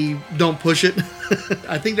maybe don't push it.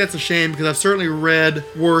 I think that's a shame because I've certainly read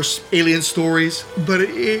worse alien stories, but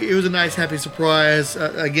it was a nice, happy surprise.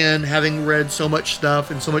 Again, having read so much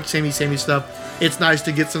stuff and so much samey stuff, it's nice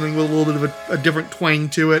to get something with a little bit of a different twang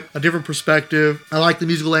to it, a different perspective. I like the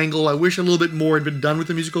musical angle. I wish a little bit more had been done with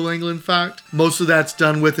the musical angle, in fact. Most of that's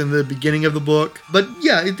done with in the beginning of the book. But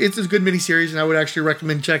yeah, it's a good miniseries, and I would actually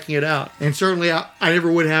recommend checking it out. And certainly, I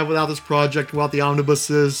never would have without this project, without the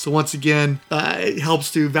omnibuses. So once again, it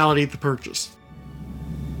helps to validate the purchase.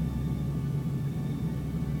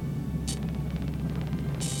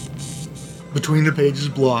 Between the Pages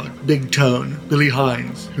blog, Big Tone, Billy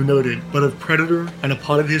Hines, who noted, but of Predator and a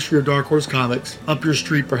potted history of Dark Horse Comics, up your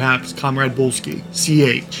street perhaps, Comrade Bulski,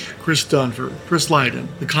 C.H., Chris Dunford, Chris Lydon,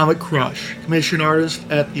 The Comic Crush, commission artist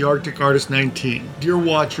at The Arctic Artist 19, Dear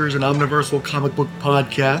Watchers, an Omniversal comic book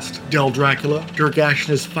podcast, Del Dracula, Dirk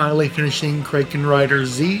Ashton is finally finishing Kraken Rider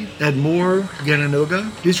Z, Ed Moore,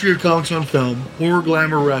 Gananoga, History of Comics on Film, Horror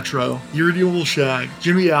Glamour Retro, Irredeemable Shag,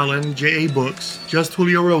 Jimmy Allen, J.A. Books, Just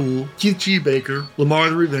Julio Raul, Keith G. Baker, Lamar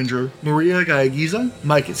the Revenger, Maria Gayagiza,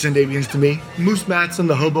 Mike at Send Aliens to Me, Moose Matson,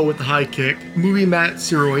 the Hobo with the High Kick, Movie Matt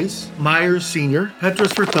Sirois, Myers Sr.,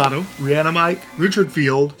 Hetras Furtado, Rihanna Mike, Richard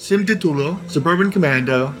Field, Sim Titulo, Suburban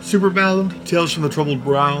Commando, Superbound, Tales from the Troubled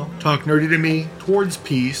Brow, Talk Nerdy to Me, Towards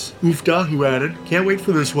Peace, Oofda, who added, can't wait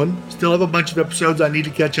for this one, still have a bunch of episodes I need to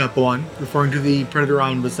catch up on, referring to the Predator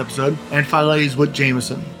Omnibus episode, and finally is Whit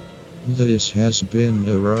Jameson. This has been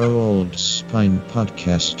a Rolled Spine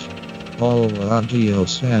podcast. All audio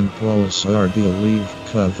samples are believed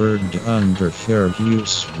covered under fair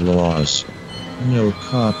use laws. No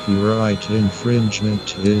copyright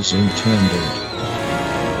infringement is intended.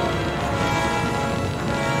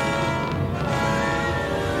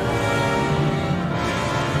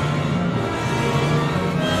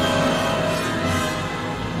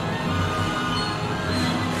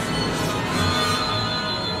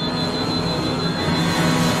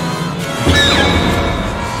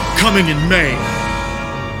 Coming in May.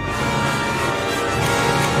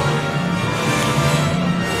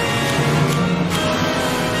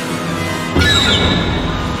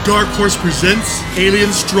 Dark Horse presents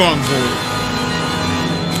Alien Stronghold.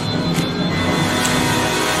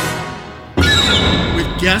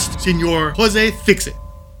 With guest Senor Jose Fixit.